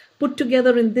 herbs put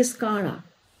together in this kara.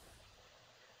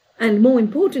 And more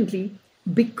importantly,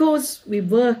 because we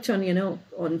worked on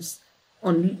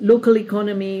local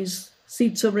economies,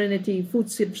 seed sovereignty, food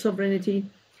sovereignty,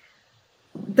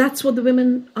 that's what the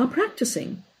women are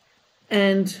practicing.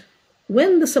 And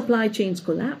when the supply chains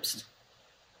collapsed,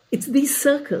 it's these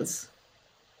circles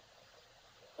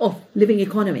of living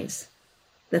economies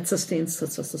that sustains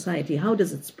society. How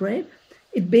does it spread?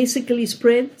 It basically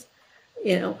spreads,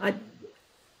 I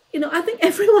think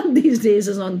everyone these days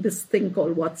is on this thing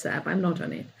called WhatsApp. I'm not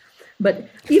on it. But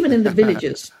even in the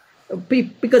villages,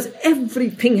 because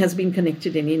everything has been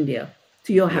connected in India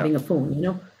to your having a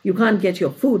phone, You can't get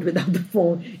your food without the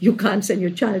phone. You can't send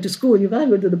your child to school. You can't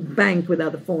go to the bank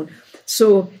without the phone.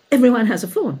 So everyone has a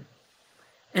phone.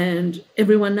 And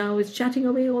everyone now is chatting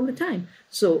away all the time.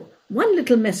 So one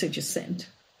little message is sent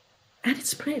and it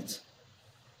spreads.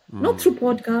 Not through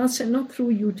podcasts and not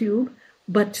through YouTube,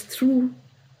 but through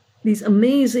these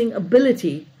amazing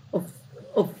ability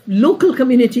of local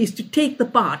communities to take the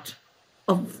part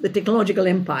of the technological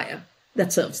empire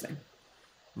that serves them.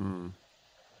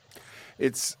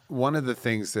 It's one of the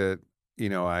things that,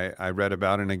 I read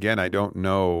about, and again, I don't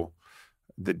know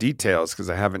the details because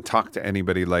I haven't talked to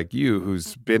anybody like you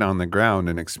who's been on the ground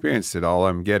and experienced it. All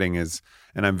I'm getting is,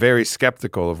 and I'm very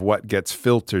skeptical of what gets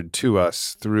filtered to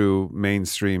us through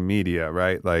mainstream media,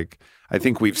 right? Like, I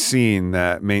think we've seen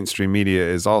that mainstream media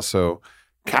is also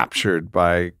captured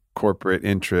by corporate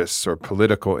interests or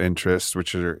political interests,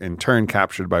 which are in turn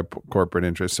captured by corporate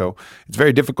interests. So it's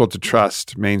very difficult to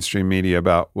trust mainstream media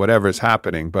about whatever's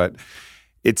happening. But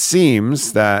it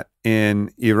seems that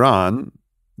in Iran,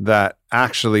 that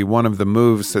actually one of the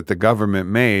moves that the government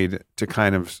made to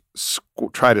kind of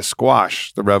try to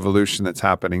squash the revolution that's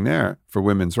happening there for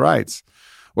women's rights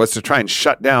was to try and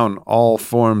shut down all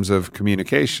forms of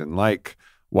communication, like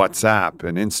WhatsApp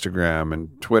and Instagram and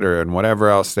Twitter and whatever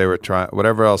else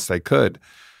they could,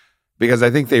 because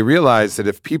I think they realized that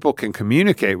if people can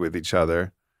communicate with each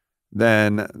other,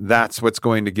 then that's what's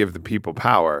going to give the people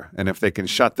power. And if they can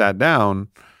shut that down,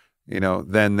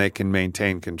 then they can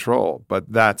maintain control.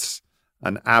 But that's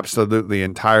an absolutely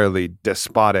entirely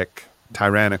despotic,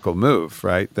 tyrannical move,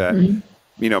 right? That,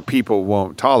 people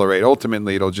won't tolerate.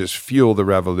 Ultimately, it'll just fuel the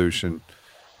revolution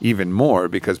even more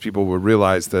because people will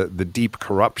realize the deep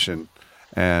corruption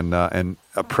and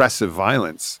oppressive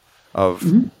violence of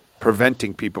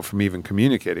preventing people from even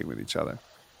communicating with each other.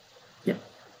 Yeah.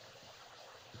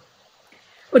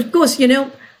 But of course,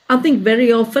 I think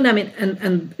very often,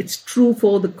 and it's true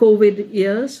for the COVID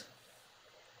years,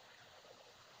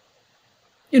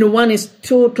 one is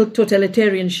total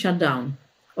totalitarian shutdown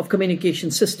of communication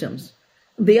systems.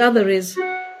 The other is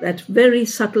that very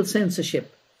subtle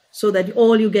censorship so that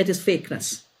all you get is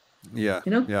fakeness. Yeah.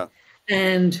 Yeah.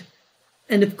 And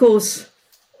of course,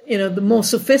 the more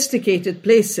sophisticated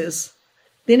places,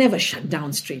 they never shut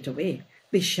down straight away.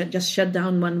 They just shut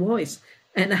down one voice.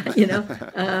 And,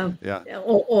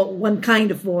 or one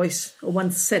kind of voice or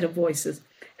one set of voices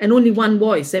and only one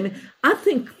voice. I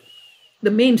think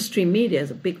the mainstream media is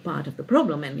a big part of the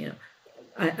problem. And,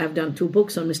 I've done 2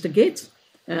 books on Mr. Gates.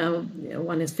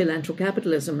 One is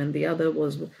Philanthrocapitalism and the other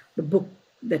was the book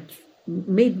that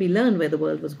made me learn where the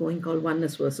world was going, called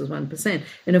Oneness versus 1%.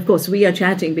 And of course, we are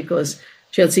chatting because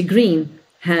Chelsea Green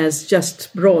has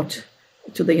just brought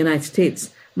to the United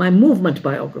States my movement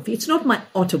biography. It's not my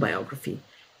autobiography.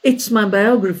 It's my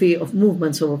biography of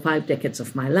movements over 5 decades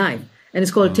of my life. And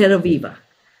it's called Terra Viva,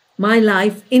 my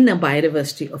life in a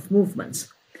biodiversity of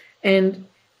movements. And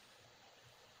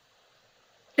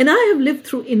I have lived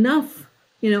through enough,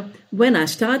 when I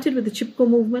started with the Chipko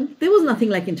movement, there was nothing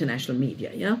like international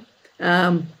media,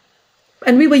 and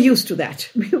we were used to that.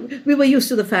 We were used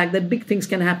to the fact that big things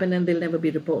can happen and they'll never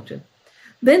be reported.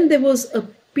 Then there was a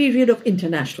period of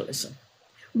internationalism,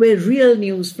 where real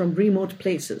news from remote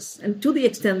places, and to the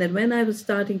extent that when I was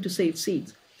starting to save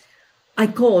seeds, I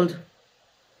called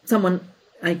someone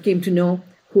I came to know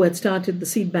who had started the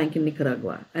seed bank in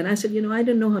Nicaragua. And I said, I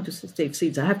don't know how to save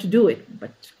seeds. I have to do it,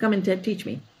 but come and teach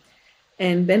me.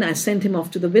 And then I sent him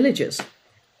off to the villages.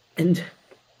 And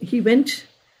he went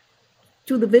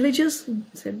to the villages and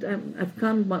said, I've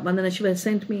come, Vandana Shiva has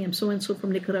sent me, I'm so-and-so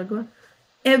from Nicaragua.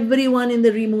 Everyone in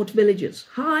the remote villages,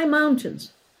 high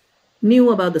mountains,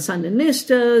 knew about the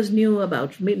Sandinistas, knew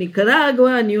about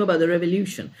Nicaragua, knew about the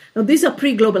revolution. Now, these are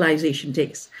pre-globalization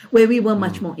days, where we were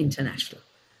much more international,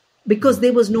 because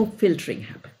there was no filtering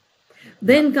happen.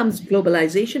 Then comes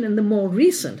globalization, and the more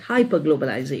recent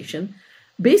hyper-globalization,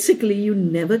 basically you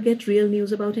never get real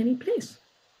news about any place.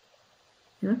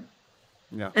 Yeah.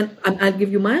 And I'll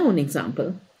give you my own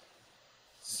example.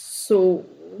 So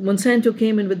Monsanto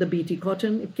came in with the BT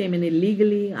cotton. It came in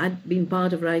illegally. I'd been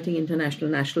part of writing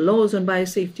international national laws on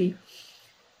biosafety.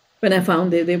 When I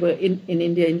found they were in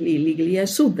India illegally, I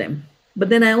sued them. But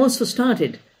then I also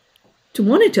started to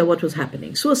monitor what was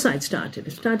happening. Suicide started.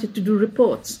 I started to do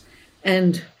reports.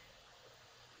 And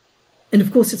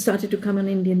of course, it started to come on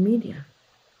Indian media.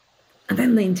 And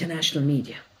then the international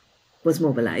media was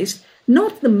mobilized.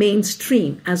 Not the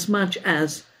mainstream as much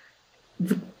as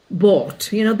the bought.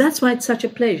 That's why it's such a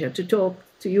pleasure to talk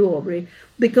to you, Aubrey,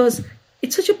 because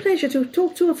it's such a pleasure to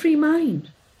talk to a free mind,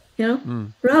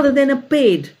 rather than a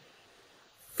paid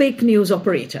fake news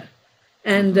operator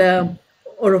and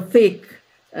or a fake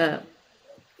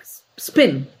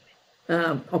spin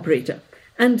operator.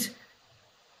 And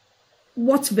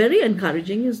what's very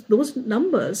encouraging is those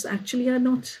numbers actually are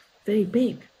not very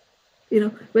big.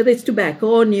 Whether it's tobacco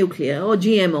or nuclear or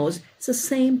GMOs, it's the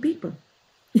same people.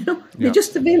 They're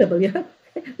just available. Yeah,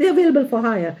 they're available for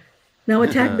hire. Now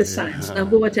attack the science. Now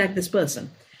go attack this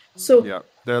person. So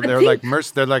they're like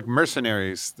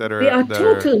mercenaries that are. They are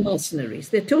total mercenaries.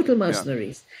 They're total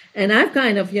mercenaries. Yeah. And I've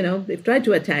kind of, they've tried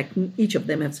to attack me. Each of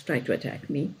them has tried to attack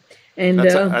me. And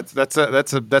that's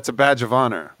a badge of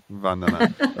honor,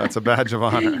 Vandana. That's a badge of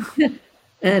honor.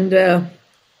 And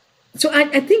so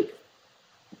I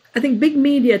think big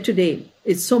media today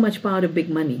is so much part of big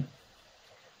money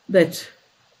that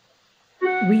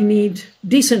we need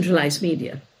decentralized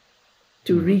media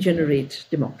to regenerate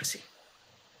democracy.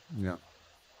 Yeah.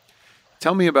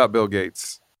 Tell me about Bill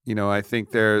Gates. I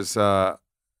think there's a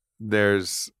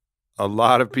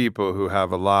lot of people who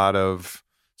have a lot of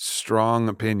strong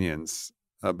opinions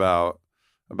about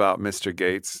Mr.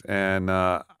 Gates, and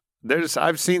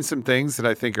I've seen some things that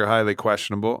I think are highly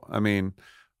questionable. I mean,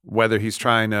 whether he's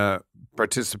trying to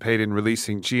participate in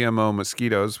releasing GMO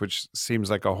mosquitoes, which seems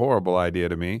like a horrible idea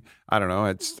to me. I don't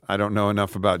know. I don't know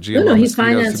enough about GMO. No, he's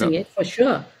financing it for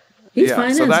sure. He's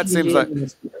financing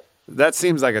that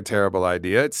seems like a terrible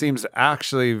idea. It seems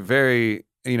actually very,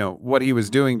 what he was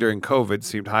doing during COVID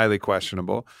seemed highly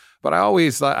questionable. But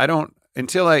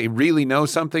until I really know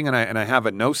something and I have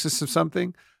a gnosis of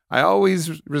something, I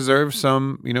always reserve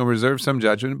some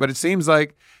judgment. But it seems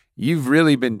like you've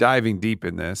really been diving deep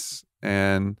in this.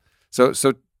 And so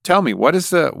tell me, what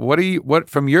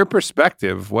from your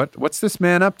perspective, what's this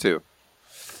man up to?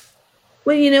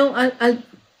 Well, I'll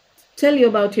tell you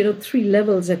about, 3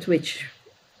 levels at which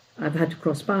I've had to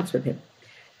cross paths with him.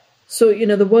 So,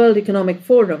 the World Economic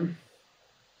Forum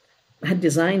had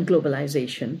designed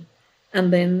globalization,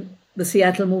 and then the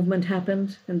Seattle movement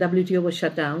happened and WTO was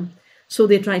shut down. So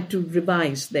they tried to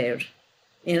revise their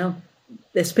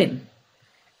spin.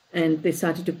 And they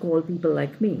started to call people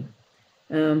like me.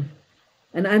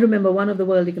 And I remember one of the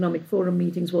World Economic Forum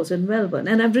meetings was in Melbourne,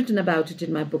 and I've written about it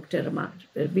in my book, Terra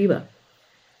Viva.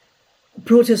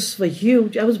 Protests were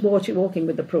huge. I was walking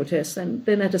with the protests, and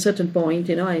then at a certain point,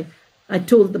 I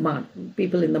told the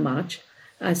people in the march,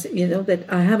 I said, that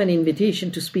I have an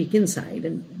invitation to speak inside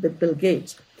and with Bill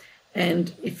Gates,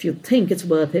 and if you think it's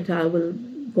worth it, I will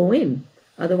go in.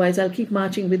 Otherwise, I'll keep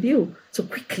marching with you. So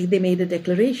quickly they made a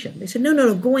declaration. They said,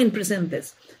 no, go in, present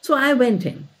this. So I went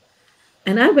in.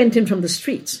 And I went in from the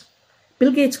streets.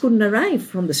 Bill Gates couldn't arrive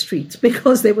from the streets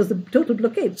because there was a total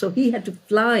blockade. So he had to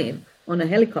fly in on a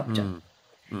helicopter.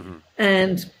 Mm-hmm.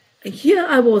 And here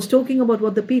I was talking about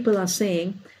what the people are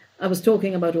saying. I was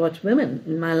talking about what women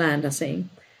in my land are saying.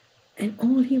 And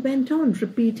all he went on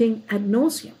repeating ad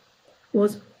nauseum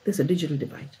was, there's a digital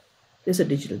divide. There's a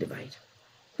digital divide.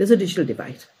 There's a digital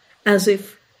divide. As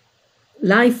if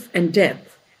life and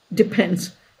death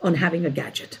depends on having a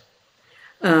gadget.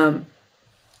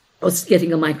 Or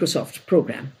getting a Microsoft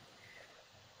program.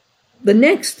 The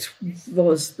next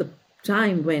was the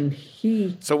time when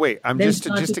he. So wait, I'm just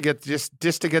to get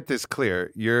this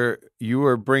clear. You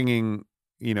were bringing,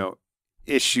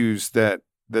 issues that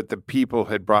the people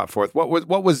had brought forth. What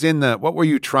were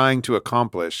you trying to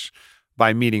accomplish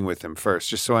by meeting with him first?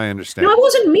 Just so I understand. No, I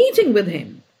wasn't meeting with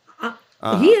him.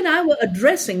 He and I were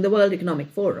addressing the World Economic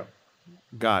Forum.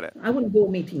 Got it. I wouldn't go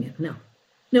meeting him.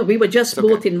 No, we were just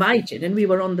both invited, and we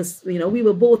were on this. We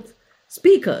were both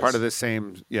speakers. Part of the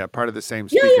same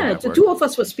speaker network. The 2 of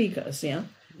us were speakers. Yeah,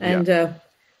 and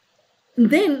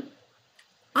then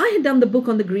I had done the book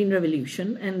on the Green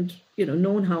Revolution, and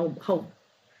known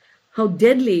how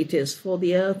deadly it is for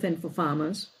the earth and for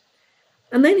farmers.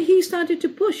 And then he started to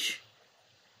push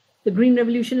the Green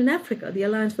Revolution in Africa, the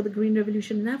Alliance for the Green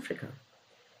Revolution in Africa,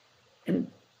 and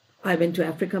I went to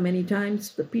Africa many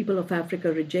times. The people of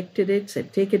Africa rejected it,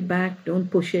 said, take it back, don't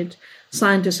push it.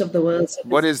 Scientists of the world said,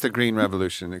 what is the Green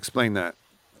Revolution? Explain that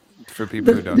for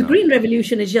people who don't know. The Green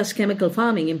Revolution is just chemical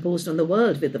farming imposed on the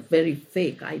world with a very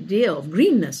fake idea of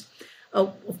greenness.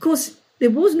 Of course, there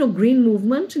was no green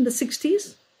movement in the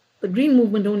 60s. The green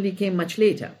movement only came much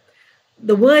later.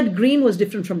 The word green was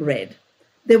different from red.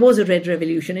 There was a red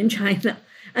revolution in China.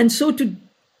 And so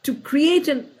to create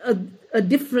a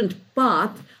different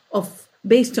path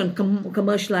based on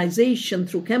commercialization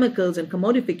through chemicals and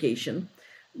commodification,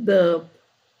 the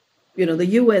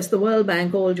US, the World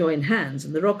Bank all joined hands,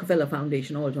 and the Rockefeller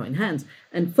Foundation all joined hands,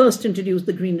 and first introduced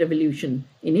the Green Revolution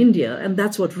in India, and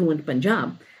that's what ruined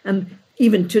Punjab. And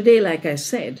even today, like I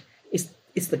said,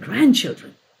 it's the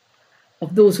grandchildren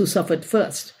of those who suffered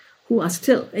first, who are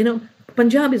still,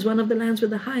 Punjab is one of the lands with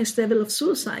the highest level of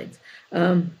suicide.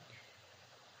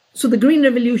 So the Green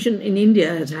Revolution in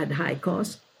India has had high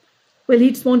costs. Well,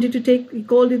 he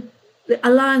called it the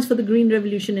Alliance for the Green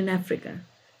Revolution in Africa.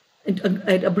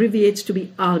 It abbreviates to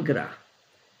be AGRA.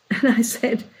 And I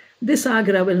said, this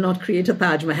AGRA will not create a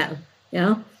Taj Mahal.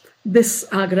 This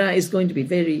AGRA is going to be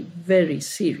very, very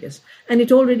serious. And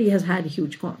it already has had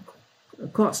huge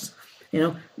costs.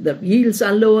 The yields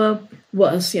are lower,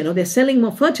 worse. They're selling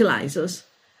more fertilizers,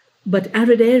 but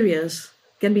arid areas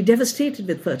can be devastated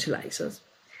with fertilizers.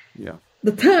 Yeah.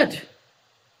 The third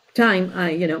time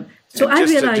I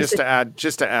realized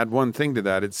just to add one thing to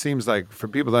that, it seems like for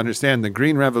people to understand, the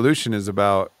green revolution is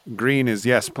about green is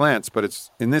yes plants, but it's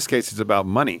in this case it's about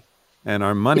money, and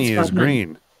our money is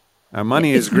green. Our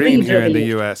money is green here in the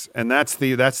U.S., and that's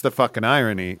the fucking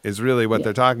irony is really what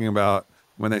they're talking about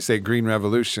when they say green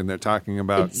revolution. They're talking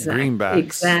about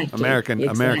greenbacks,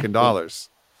 American dollars.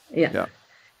 Yeah.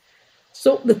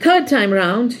 So the third time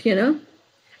around,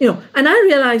 and I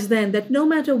realized then that no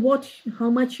matter how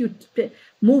much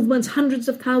movements, hundreds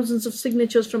of thousands of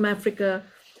signatures from Africa,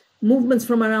 movements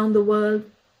from around the world,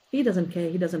 he doesn't care.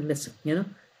 He doesn't listen.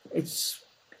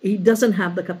 He doesn't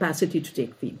have the capacity to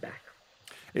take feedback.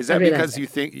 Is that because you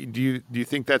think? Do you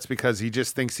think that's because he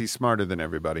just thinks he's smarter than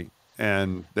everybody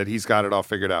and that he's got it all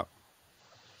figured out?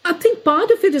 I think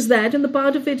part of it is that, and the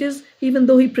part of it is, even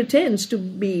though he pretends to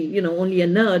be, only a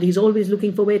nerd, he's always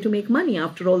looking for a way to make money.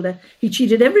 After all, that he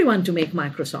cheated everyone to make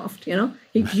Microsoft.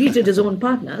 He cheated his own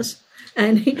partners,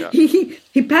 and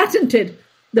he patented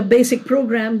the basic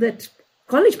program that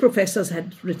college professors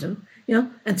had written.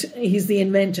 And he's the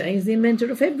inventor. He's the inventor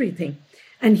of everything,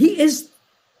 and he is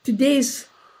today's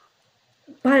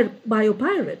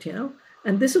biopirate.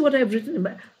 And this is what I've written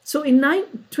about. So in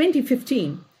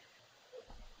 2015.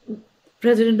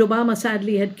 President Obama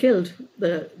sadly had killed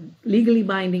the legally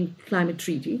binding climate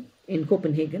treaty in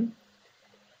Copenhagen.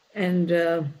 And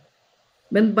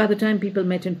by the time people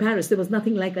met in Paris, there was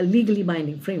nothing like a legally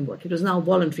binding framework. It was now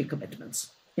voluntary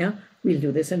commitments. We'll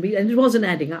do this. And it wasn't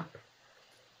adding up.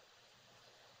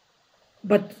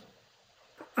 But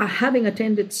having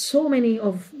attended so many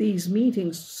of these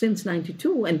meetings since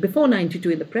 92 and before 92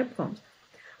 in the prep comms,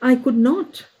 I could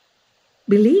not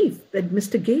believe that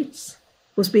Mr. Gates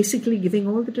was basically giving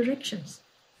all the directions.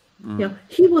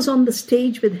 He was on the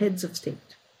stage with heads of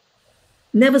state.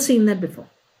 Never seen that before.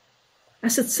 I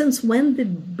said, since when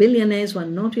did billionaires who are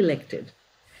not elected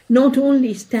not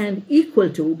only stand equal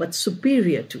to, but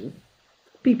superior to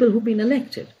people who've been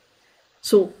elected?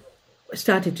 So I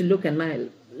started to look, and my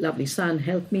lovely son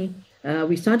helped me.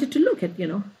 We started to look at,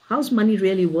 how's money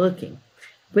really working?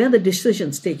 Where are the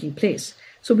decisions taking place?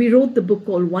 So we wrote the book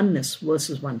called Oneness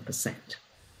versus 1%.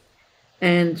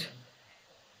 And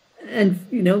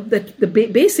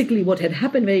basically what had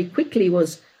happened very quickly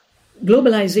was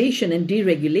globalization and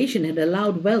deregulation had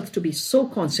allowed wealth to be so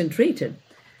concentrated.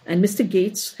 And Mr.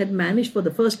 Gates had managed for the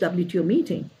first WTO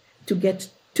meeting to get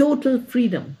total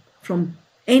freedom from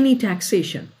any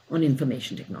taxation on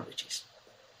information technologies,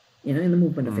 in the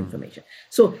movement of information.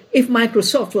 So if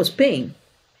Microsoft was paying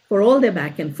for all their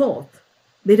back and forth,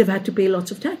 they'd have had to pay lots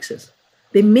of taxes.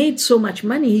 They made so much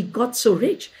money, he got so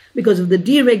rich because of the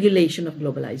deregulation of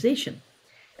globalization.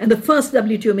 And the first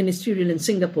WTO ministerial in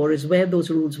Singapore is where those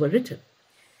rules were written.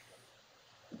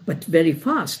 But very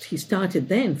fast, he started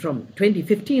then. From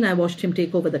 2015, I watched him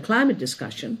take over the climate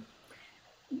discussion.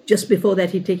 Just before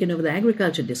that, he'd taken over the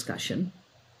agriculture discussion.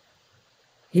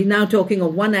 He's now talking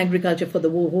of one agriculture for the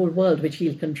whole world, which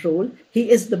he'll control.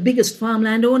 He is the biggest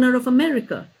farmland owner of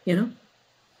America,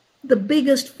 The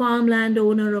biggest farmland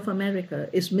owner of America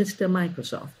is Mr.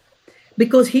 Microsoft,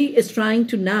 because he is trying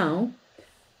to now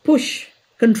push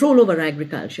control over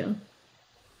agriculture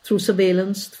through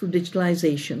surveillance, through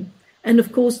digitalization, and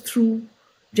of course through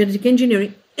genetic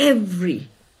engineering. Every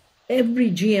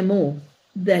GMO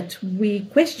that we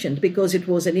questioned because it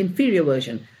was an inferior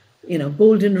version,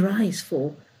 golden rice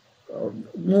for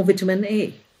more vitamin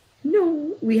A.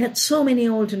 No, we had so many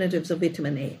alternatives of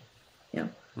vitamin A.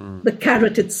 The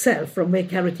carrot itself, from where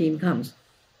carotene comes.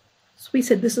 So we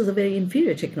said this is a very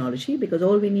inferior technology because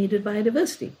all we needed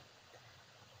biodiversity.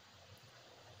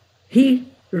 He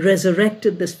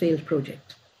resurrected this failed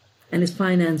project and is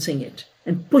financing it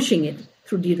and pushing it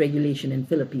through deregulation in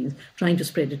Philippines, trying to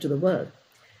spread it to the world.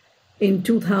 In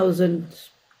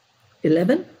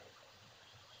 2011,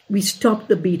 we stopped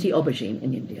the BT aubergine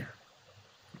in India.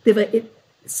 There were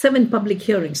 7 public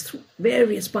hearings through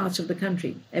various parts of the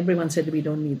country. Everyone said, we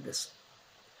don't need this.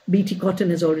 BT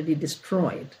cotton has already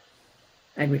destroyed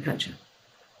agriculture.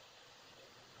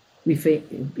 We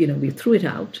threw it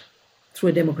out through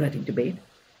a democratic debate.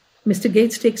 Mr.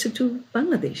 Gates takes it to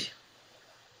Bangladesh.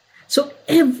 So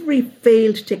every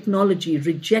failed technology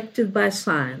rejected by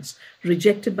science,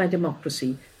 rejected by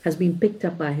democracy, has been picked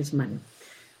up by his money.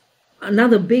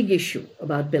 Another big issue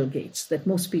about Bill Gates that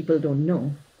most people don't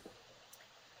know,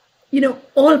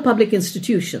 all public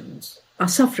institutions are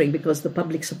suffering because the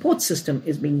public support system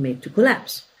is being made to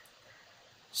collapse.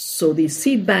 So these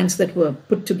seed banks that were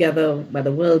put together by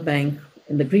the World Bank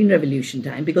in the Green Revolution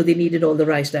time, because they needed all the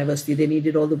rice diversity, they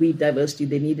needed all the wheat diversity,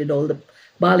 they needed all the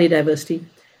barley diversity,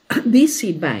 these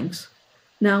seed banks,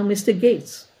 now Mr.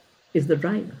 Gates is the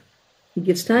driver. He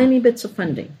gives tiny bits of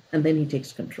funding and then he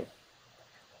takes control.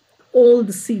 All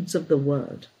the seeds of the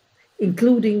world,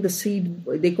 including the seed,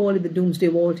 they call it the Doomsday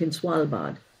Vault in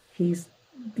Svalbard. He's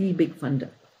the big funder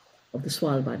of the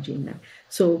Svalbard Gene Bank.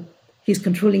 So he's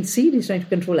controlling seed, he's trying to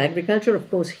control agriculture. Of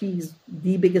course, he's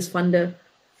the biggest funder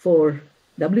for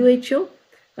WHO,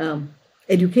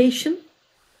 education,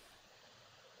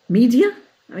 media.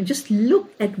 I mean, just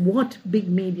look at what big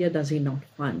media does he not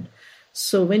fund.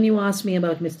 So when you ask me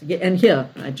about Mr. Gates, and here,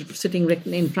 sitting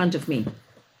in front of me,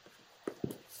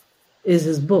 is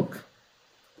his book,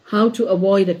 How to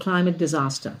Avoid a Climate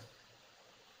Disaster.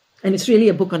 And it's really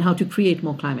a book on how to create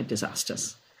more climate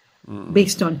disasters.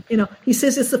 Based on, he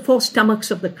says it's the 4 stomachs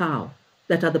of the cow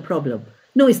that are the problem.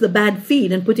 No, it's the bad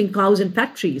feed and putting cows in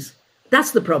factories.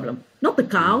 That's the problem. Not the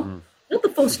cow, not the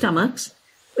 4 stomachs.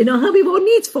 Herbivore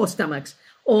needs 4 stomachs.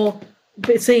 Or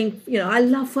saying, I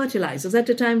love fertilizers at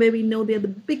a time where we know they're the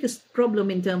biggest problem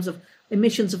in terms of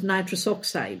emissions of nitrous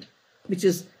oxide, which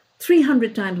is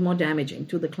 300 times more damaging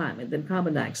to the climate than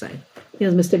carbon dioxide.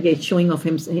 Here's Mr. Gates showing off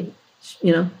him,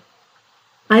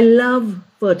 I love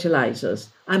fertilizers.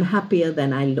 I'm happier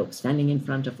than I look standing in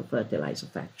front of a fertilizer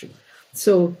factory.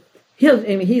 So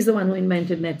he's the one who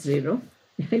invented net zero.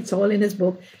 It's all in his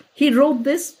book. He wrote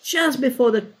this just before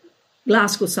the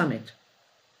Glasgow summit.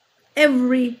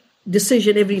 Every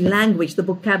decision, every language, the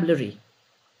vocabulary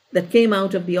that came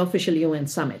out of the official UN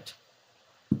summit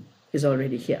is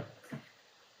already here.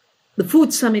 The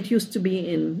food summit used to be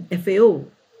in FAO,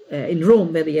 in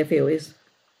Rome, where the FAO is.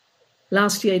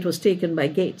 Last year, it was taken by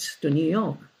Gates to New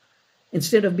York.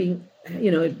 Instead of being,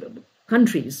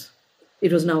 countries,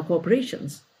 it was now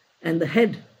corporations. And the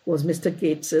head was Mr.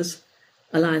 Gates's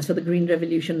Alliance for the Green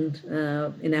Revolution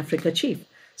in Africa chief.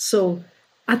 So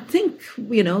I think,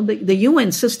 the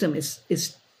UN system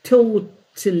is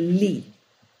totally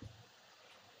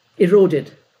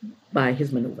eroded by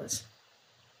his maneuvers.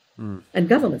 And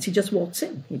governments, he just walks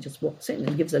in. He just walks in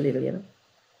and gives a little,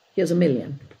 here's $1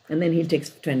 million. And then he takes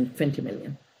 20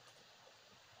 million.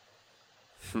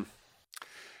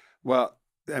 Well,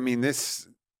 I mean,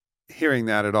 hearing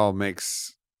that, it all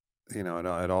makes, it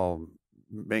all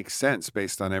makes sense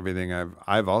based on everything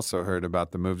I've also heard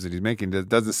about the moves that he's making. It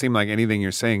doesn't seem like anything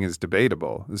you're saying is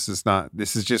debatable. This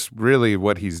is just really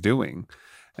what he's doing.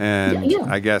 And yeah.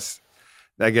 I guess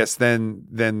then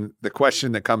the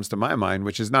question that comes to my mind,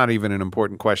 which is not even an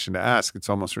important question to ask, it's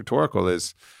almost rhetorical,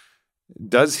 is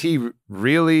does he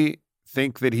really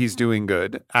think that he's doing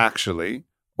good, actually,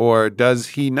 or does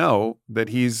he know that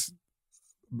he's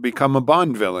become a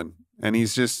Bond villain and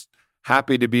he's just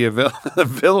happy to be a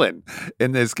villain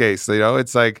in this case?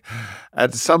 It's like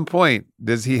at some point,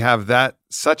 does he have that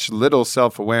such little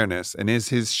self-awareness, and is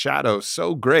his shadow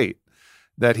so great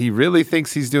that he really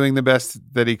thinks he's doing the best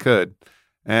that he could?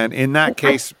 And in that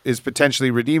case is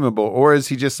potentially redeemable, or is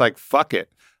he just like, fuck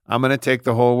it, I'm going to take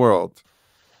the whole world?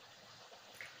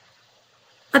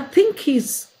 I think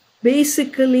he's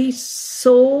basically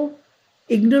so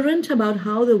ignorant about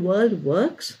how the world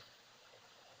works,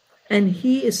 and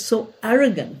he is so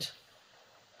arrogant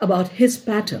about his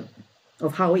pattern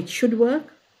of how it should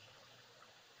work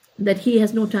that he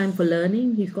has no time for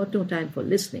learning. He's got no time for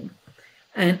listening.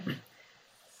 And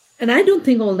I don't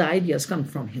think all the ideas come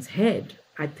from his head.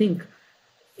 I think,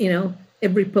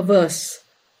 every perverse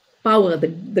power,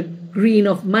 the green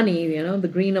of money, the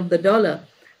green of the dollar,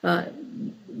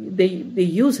 they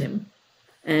use him,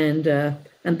 and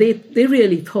they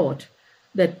really thought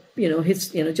that his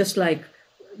just like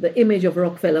the image of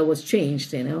Rockefeller was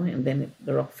changed, and then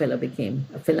the Rockefeller became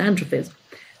a philanthropist.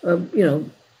 A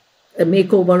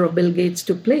makeover of Bill Gates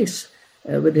took place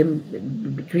with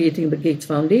him creating the Gates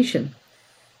Foundation.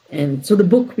 And so the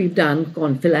book we've done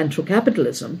on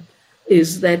philanthrocapitalism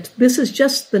is that this is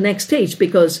just the next stage,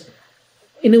 because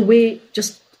in a way,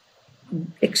 just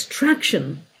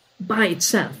extraction by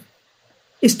itself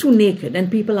is too naked, and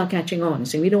people are catching on and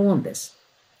saying, we don't want this.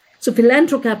 So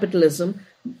philanthrocapitalism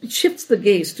shifts the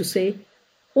gaze to say,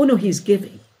 oh no, he's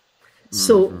giving. Mm-hmm.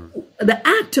 So the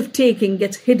act of taking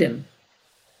gets hidden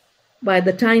by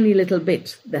the tiny little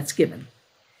bit that's given.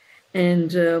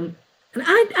 And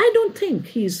I don't think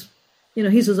he's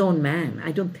his own man.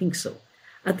 I don't think so.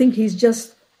 I think he's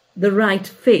just the right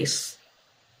face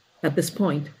at this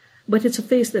point. But it's a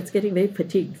face that's getting very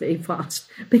fatigued very fast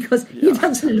because he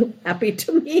doesn't look happy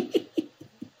to me.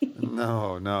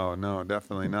 No,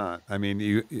 definitely not. I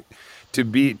mean,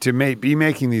 be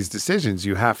making these decisions,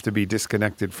 you have to be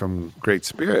disconnected from Great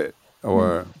Spirit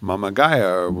or Mama Gaia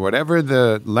or whatever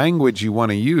the language you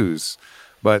want to use.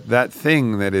 But that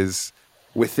thing that is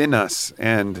within us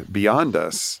and beyond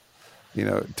us,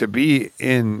 to be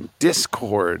in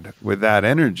discord with that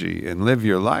energy and live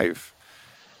your life,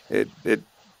 it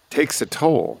takes a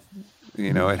toll.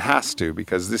 It has to,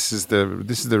 because this is the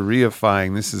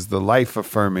reifying, this is the life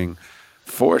affirming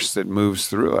force that moves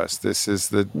through us. This is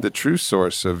the true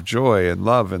source of joy and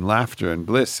love and laughter and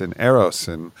bliss and eros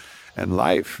and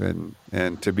life,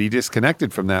 and to be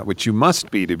disconnected from that, which you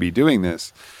must be to be doing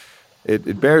this,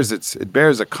 it bears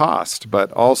a cost,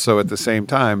 but also at the same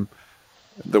time,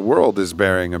 the world is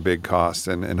bearing a big cost,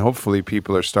 and hopefully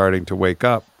people are starting to wake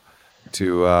up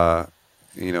to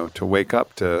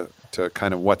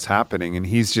kind of what's happening. And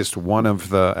he's just one of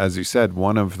the, as you said,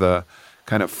 one of the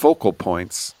kind of focal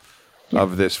points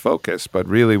of this focus. But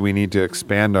really we need to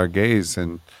expand our gaze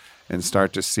and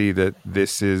start to see that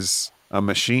this is a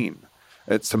machine.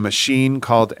 It's a machine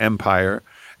called empire.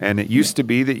 And it used to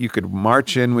be that you could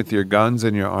march in with your guns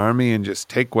and your army and just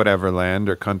take whatever land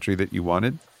or country that you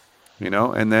wanted,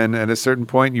 and then at a certain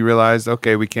point you realize,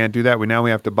 okay, we can't do that. Now we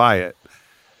have to buy it.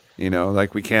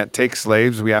 Like we can't take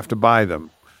slaves, we have to buy them.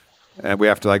 And we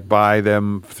have to buy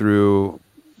them through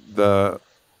the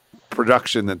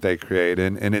production that they create.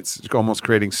 And it's almost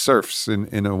creating serfs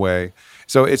in a way.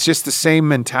 So it's just the same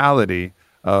mentality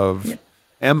of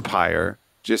empire,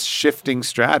 just shifting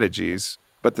strategies,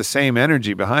 but the same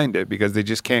energy behind it, because they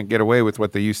just can't get away with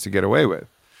what they used to get away with.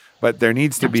 But there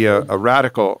needs to be a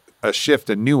radical shift,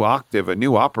 a new octave, a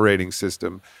new operating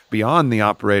system beyond the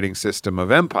operating system of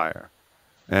empire.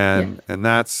 And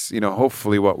that's,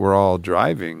 hopefully what we're all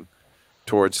driving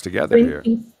towards together here.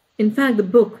 In fact, the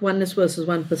book, Oneness versus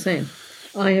 1%,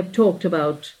 I have talked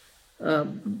about,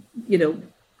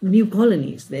 new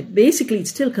colonies. That basically, it's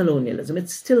still colonialism.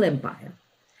 It's still empire,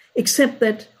 except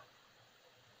that,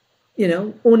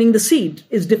 owning the seed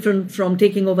is different from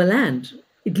taking over land.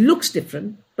 It looks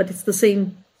different, but it's the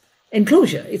same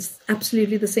enclosure. It's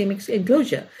absolutely the same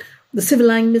enclosure. The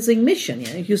civilizing mission,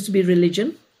 it used to be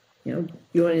religion.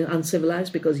 You're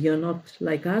uncivilized because you're not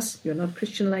like us. You're not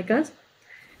Christian like us.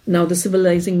 Now the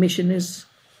civilizing mission is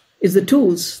the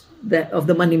tools of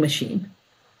the money machine.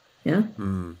 Yeah.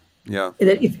 Yeah.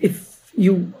 If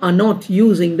you are not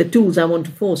using the tools I want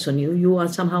to force on you, you are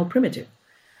somehow primitive.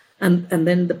 And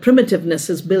then the primitiveness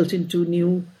is built into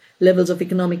new levels of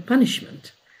economic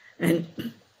punishment. And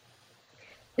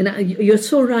you're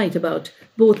so right about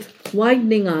both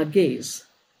widening our gaze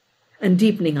and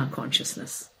deepening our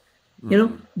consciousness.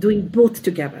 Doing both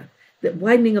together. The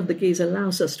widening of the gaze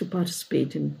allows us to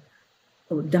participate in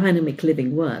a dynamic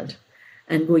living world,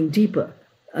 and going deeper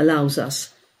allows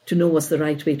us to know what's the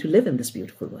right way to live in this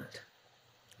beautiful world.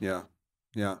 Yeah.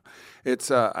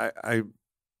 It's I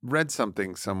read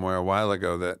something somewhere a while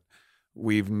ago that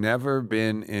we've never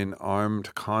been in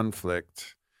armed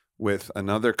conflict with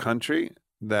another country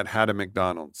that had a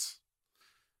McDonald's.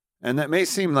 And that may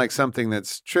seem like something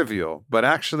that's trivial, but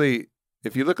actually,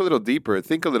 if you look a little deeper,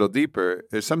 think a little deeper,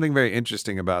 there's something very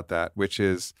interesting about that, which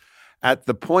is at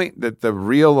the point that the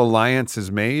real alliance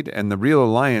is made, and the real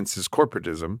alliance is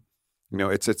corporatism,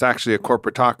 it's actually a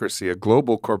corporatocracy, a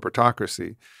global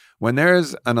corporatocracy. When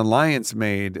there's an alliance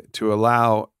made to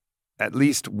allow at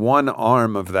least one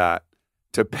arm of that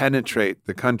to penetrate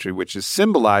the country, which is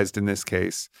symbolized in this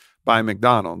case by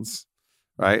McDonald's,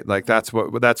 right? Like that's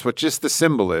what just the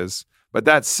symbol is. But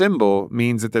that symbol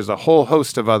means that there's a whole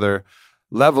host of other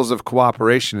levels of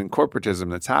cooperation and corporatism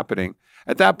that's happening.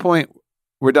 At that point,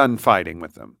 we're done fighting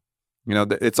with them.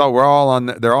 They're all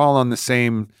on the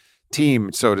same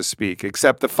team, so to speak,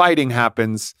 except the fighting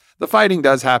happens. The fighting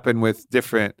does happen with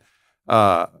different,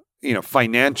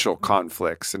 financial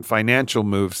conflicts and financial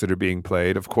moves that are being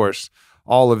played. Of course,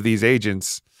 all of these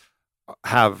agents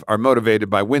are motivated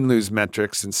by win-lose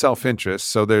metrics and self-interest.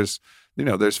 So there's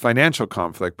financial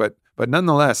conflict, but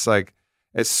nonetheless,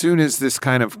 as soon as this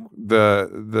kind of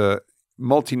the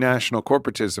multinational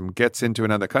corporatism gets into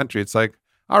another country, it's like,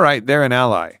 all right, they're an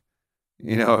ally,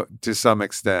 to some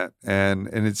extent. And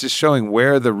it's just showing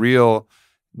where the real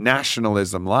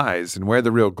nationalism lies and where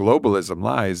the real globalism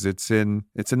lies. It's in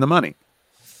the money.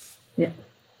 Yeah.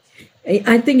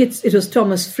 I think it was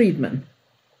Thomas Friedman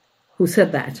who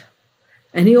said that.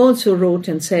 And he also wrote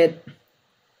and said,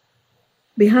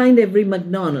 behind every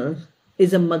McDonald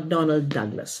is a McDonnell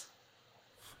Douglas.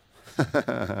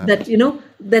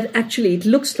 That actually it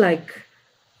looks like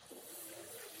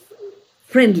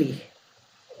friendly,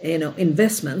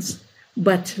 investments.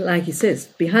 But like he says,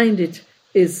 behind it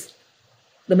is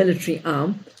the military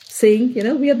arm saying,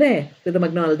 we are there with the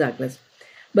McDonnell Douglas.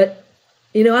 But,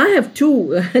 I have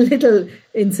two little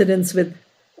incidents with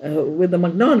the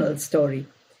McDonnell story.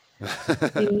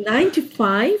 In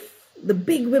 95, the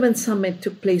big women's summit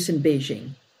took place in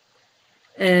Beijing.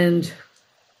 And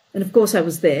of course I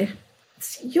was there.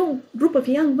 This group of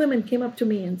young women came up to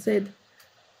me and said,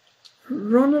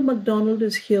 Ronald McDonald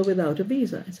is here without a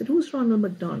visa. I said, who's Ronald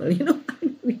McDonald?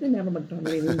 We didn't have a McDonald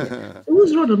in India.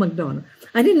 Who's Ronald McDonald?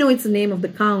 I didn't know it's the name of the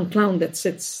clown that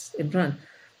sits in front.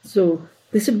 So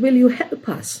they said, will you help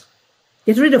us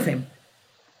get rid of him?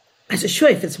 I said, sure,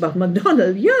 if it's about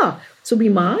McDonald, yeah. So we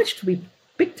marched. We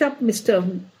picked up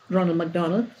Mr. Ronald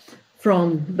McDonald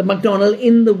from the McDonald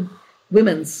in the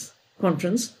women's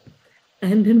conference.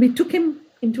 And then we took him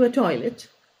into a toilet,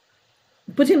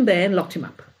 put him there and locked him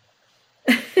up.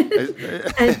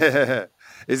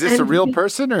 Is this a real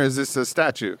person or is this a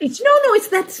statue? It's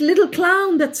that little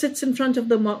clown that sits in front of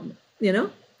the,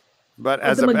 But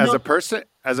as a person?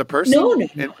 No,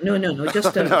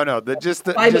 just the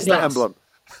emblem.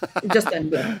 Just the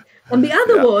emblem. And the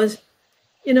other was,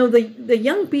 the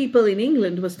young people in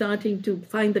England were starting to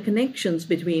find the connections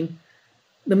between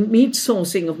the meat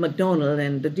sourcing of McDonald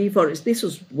and the deforestation. This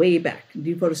was way back,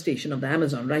 deforestation of the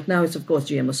Amazon. Right now it's, of course,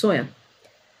 GMO soya.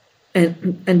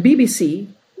 And BBC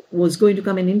was going to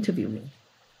come and interview me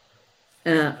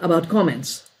about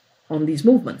comments on these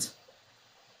movements.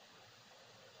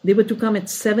 They were to come at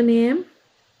 7 a.m.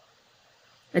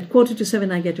 At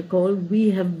 6:45, I get a call.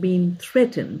 We have been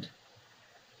threatened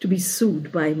to be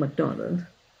sued by McDonald,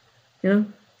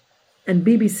 and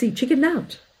BBC chickened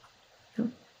out.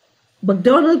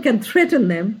 McDonald can threaten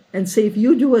them and say, if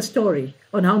you do a story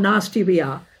on how nasty we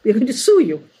are, we're going to sue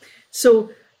you.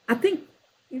 So I think,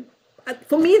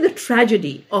 for me, the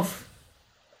tragedy of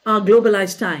our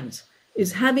globalized times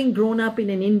is having grown up in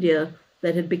an India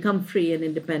that had become free and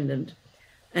independent,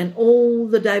 and all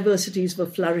the diversities were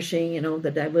flourishing,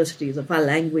 the diversities of our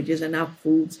languages and our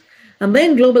foods. And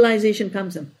then globalization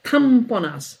comes and thump on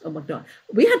us, McDonald's.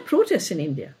 We had protests in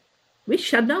India. We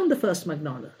shut down the first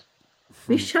McDonald's.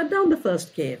 We shut down the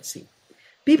first KFC.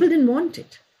 People didn't want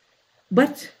it.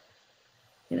 But,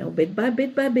 bit by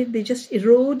bit, they just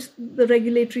erode the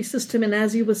regulatory system. And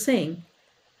as you were saying,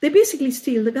 they basically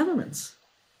steal the governments.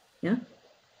 Yeah.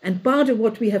 And part of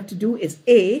what we have to do is,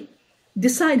 A,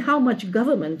 decide how much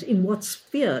government in what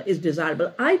sphere is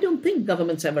desirable. I don't think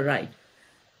governments have a right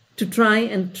to try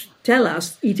and tell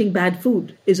us eating bad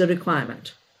food is a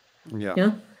requirement.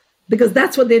 Yeah. Because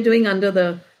that's what they're doing under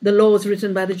the laws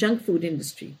written by the junk food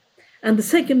industry. And the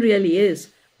second really is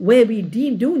where we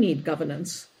do need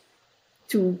governance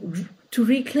to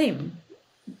reclaim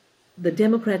the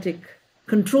democratic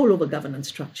control over governance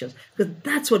structures, because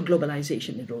that's what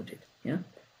globalization eroded. Yeah.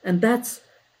 And that's,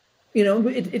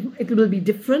 it will be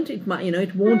different. It might,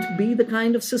 it won't be the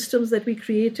kind of systems that we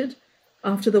created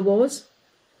after the wars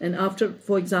and after,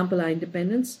 for example, our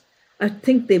independence. I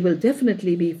think they will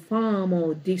definitely be far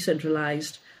more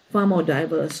decentralized, far more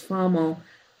diverse, far more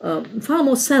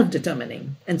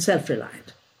self-determining and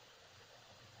self-reliant.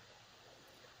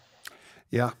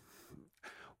 Yeah.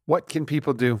 What can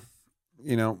people do?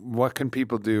 What can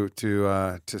people do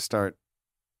to start,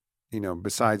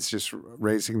 besides just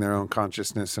raising their own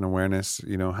consciousness and awareness?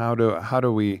 How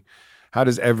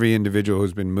does every individual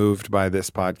who's been moved by this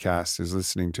podcast, is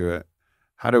listening to it,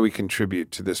 how do we contribute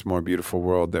to this more beautiful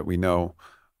world that we know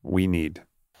we need?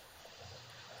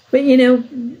 But,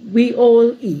 we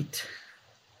all eat.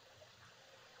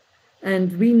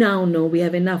 And we now know, we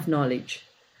have enough knowledge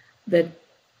that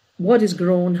what is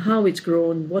grown, how it's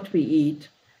grown, what we eat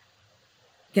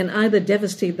can either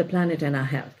devastate the planet and our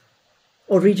health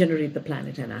or regenerate the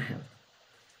planet and our health.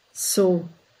 So,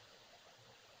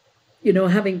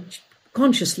 having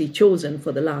consciously chosen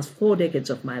for the last 4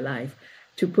 decades of my life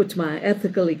to put my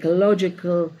ethical,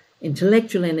 ecological,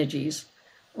 intellectual energies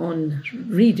on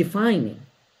redefining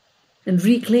and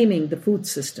reclaiming the food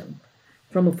system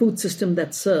from a food system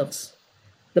that serves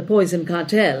the poison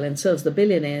cartel and serves the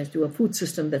billionaires to a food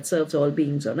system that serves all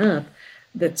beings on earth,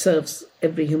 that serves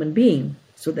every human being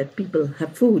so that people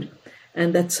have food,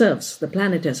 and that serves the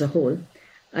planet as a whole.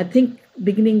 I think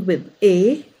beginning with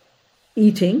A,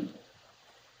 eating,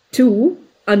 2,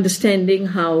 understanding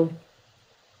how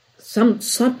some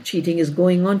sub-cheating is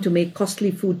going on to make costly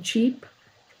food cheap,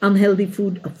 unhealthy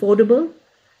food affordable.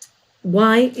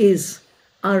 Why is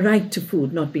our right to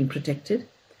food not being protected?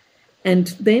 And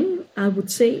then I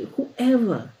would say,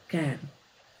 whoever can,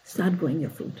 start growing your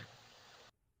food.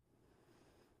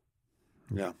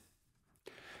 Yeah.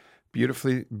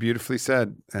 Beautifully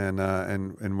said.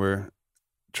 And we're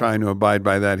trying to abide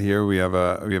by that here. We have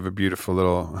a beautiful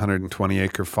little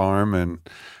 120-acre farm, and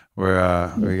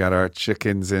we got our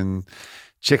chickens and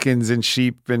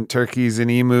sheep and turkeys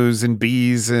and emus and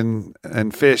bees and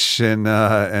fish and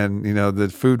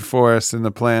the food forest and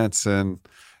the plants, and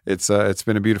it's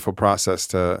been a beautiful process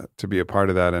to be a part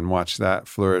of that and watch that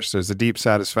flourish. There's a deep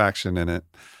satisfaction in it,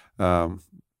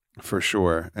 for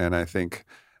sure, and I think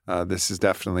this is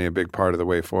definitely a big part of the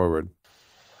way forward.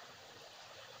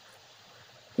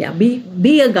 Yeah,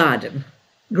 be a garden,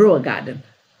 grow a garden.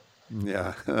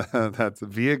 Yeah, that's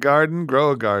be a garden,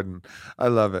 grow a garden. I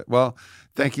love it. Well,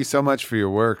 thank you so much for your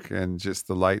work and just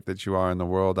the light that you are in the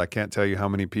world. I can't tell you how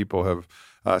many people have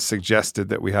suggested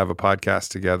that we have a podcast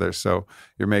together. So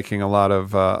you're making a lot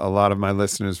of my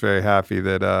listeners very happy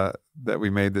that we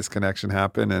made this connection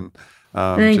happen. And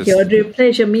thank you, Audrey.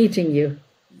 Pleasure meeting you.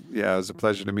 Yeah, it was a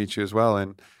pleasure to meet you as well.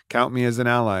 And count me as an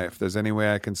ally. If there's any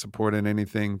way I can support in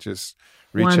anything, just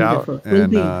reach Wonderful. out.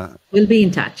 And we'll be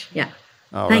in touch. Yeah.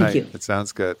 Thank you. It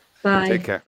sounds good. Bye. Take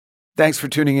care. Thanks for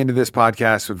tuning into this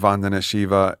podcast with Vandana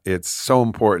Shiva. It's so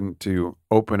important to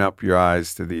open up your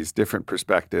eyes to these different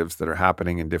perspectives that are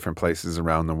happening in different places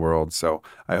around the world. So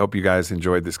I hope you guys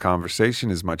enjoyed this conversation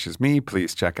as much as me.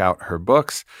 Please check out her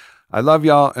books. I love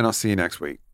y'all, and I'll see you next week.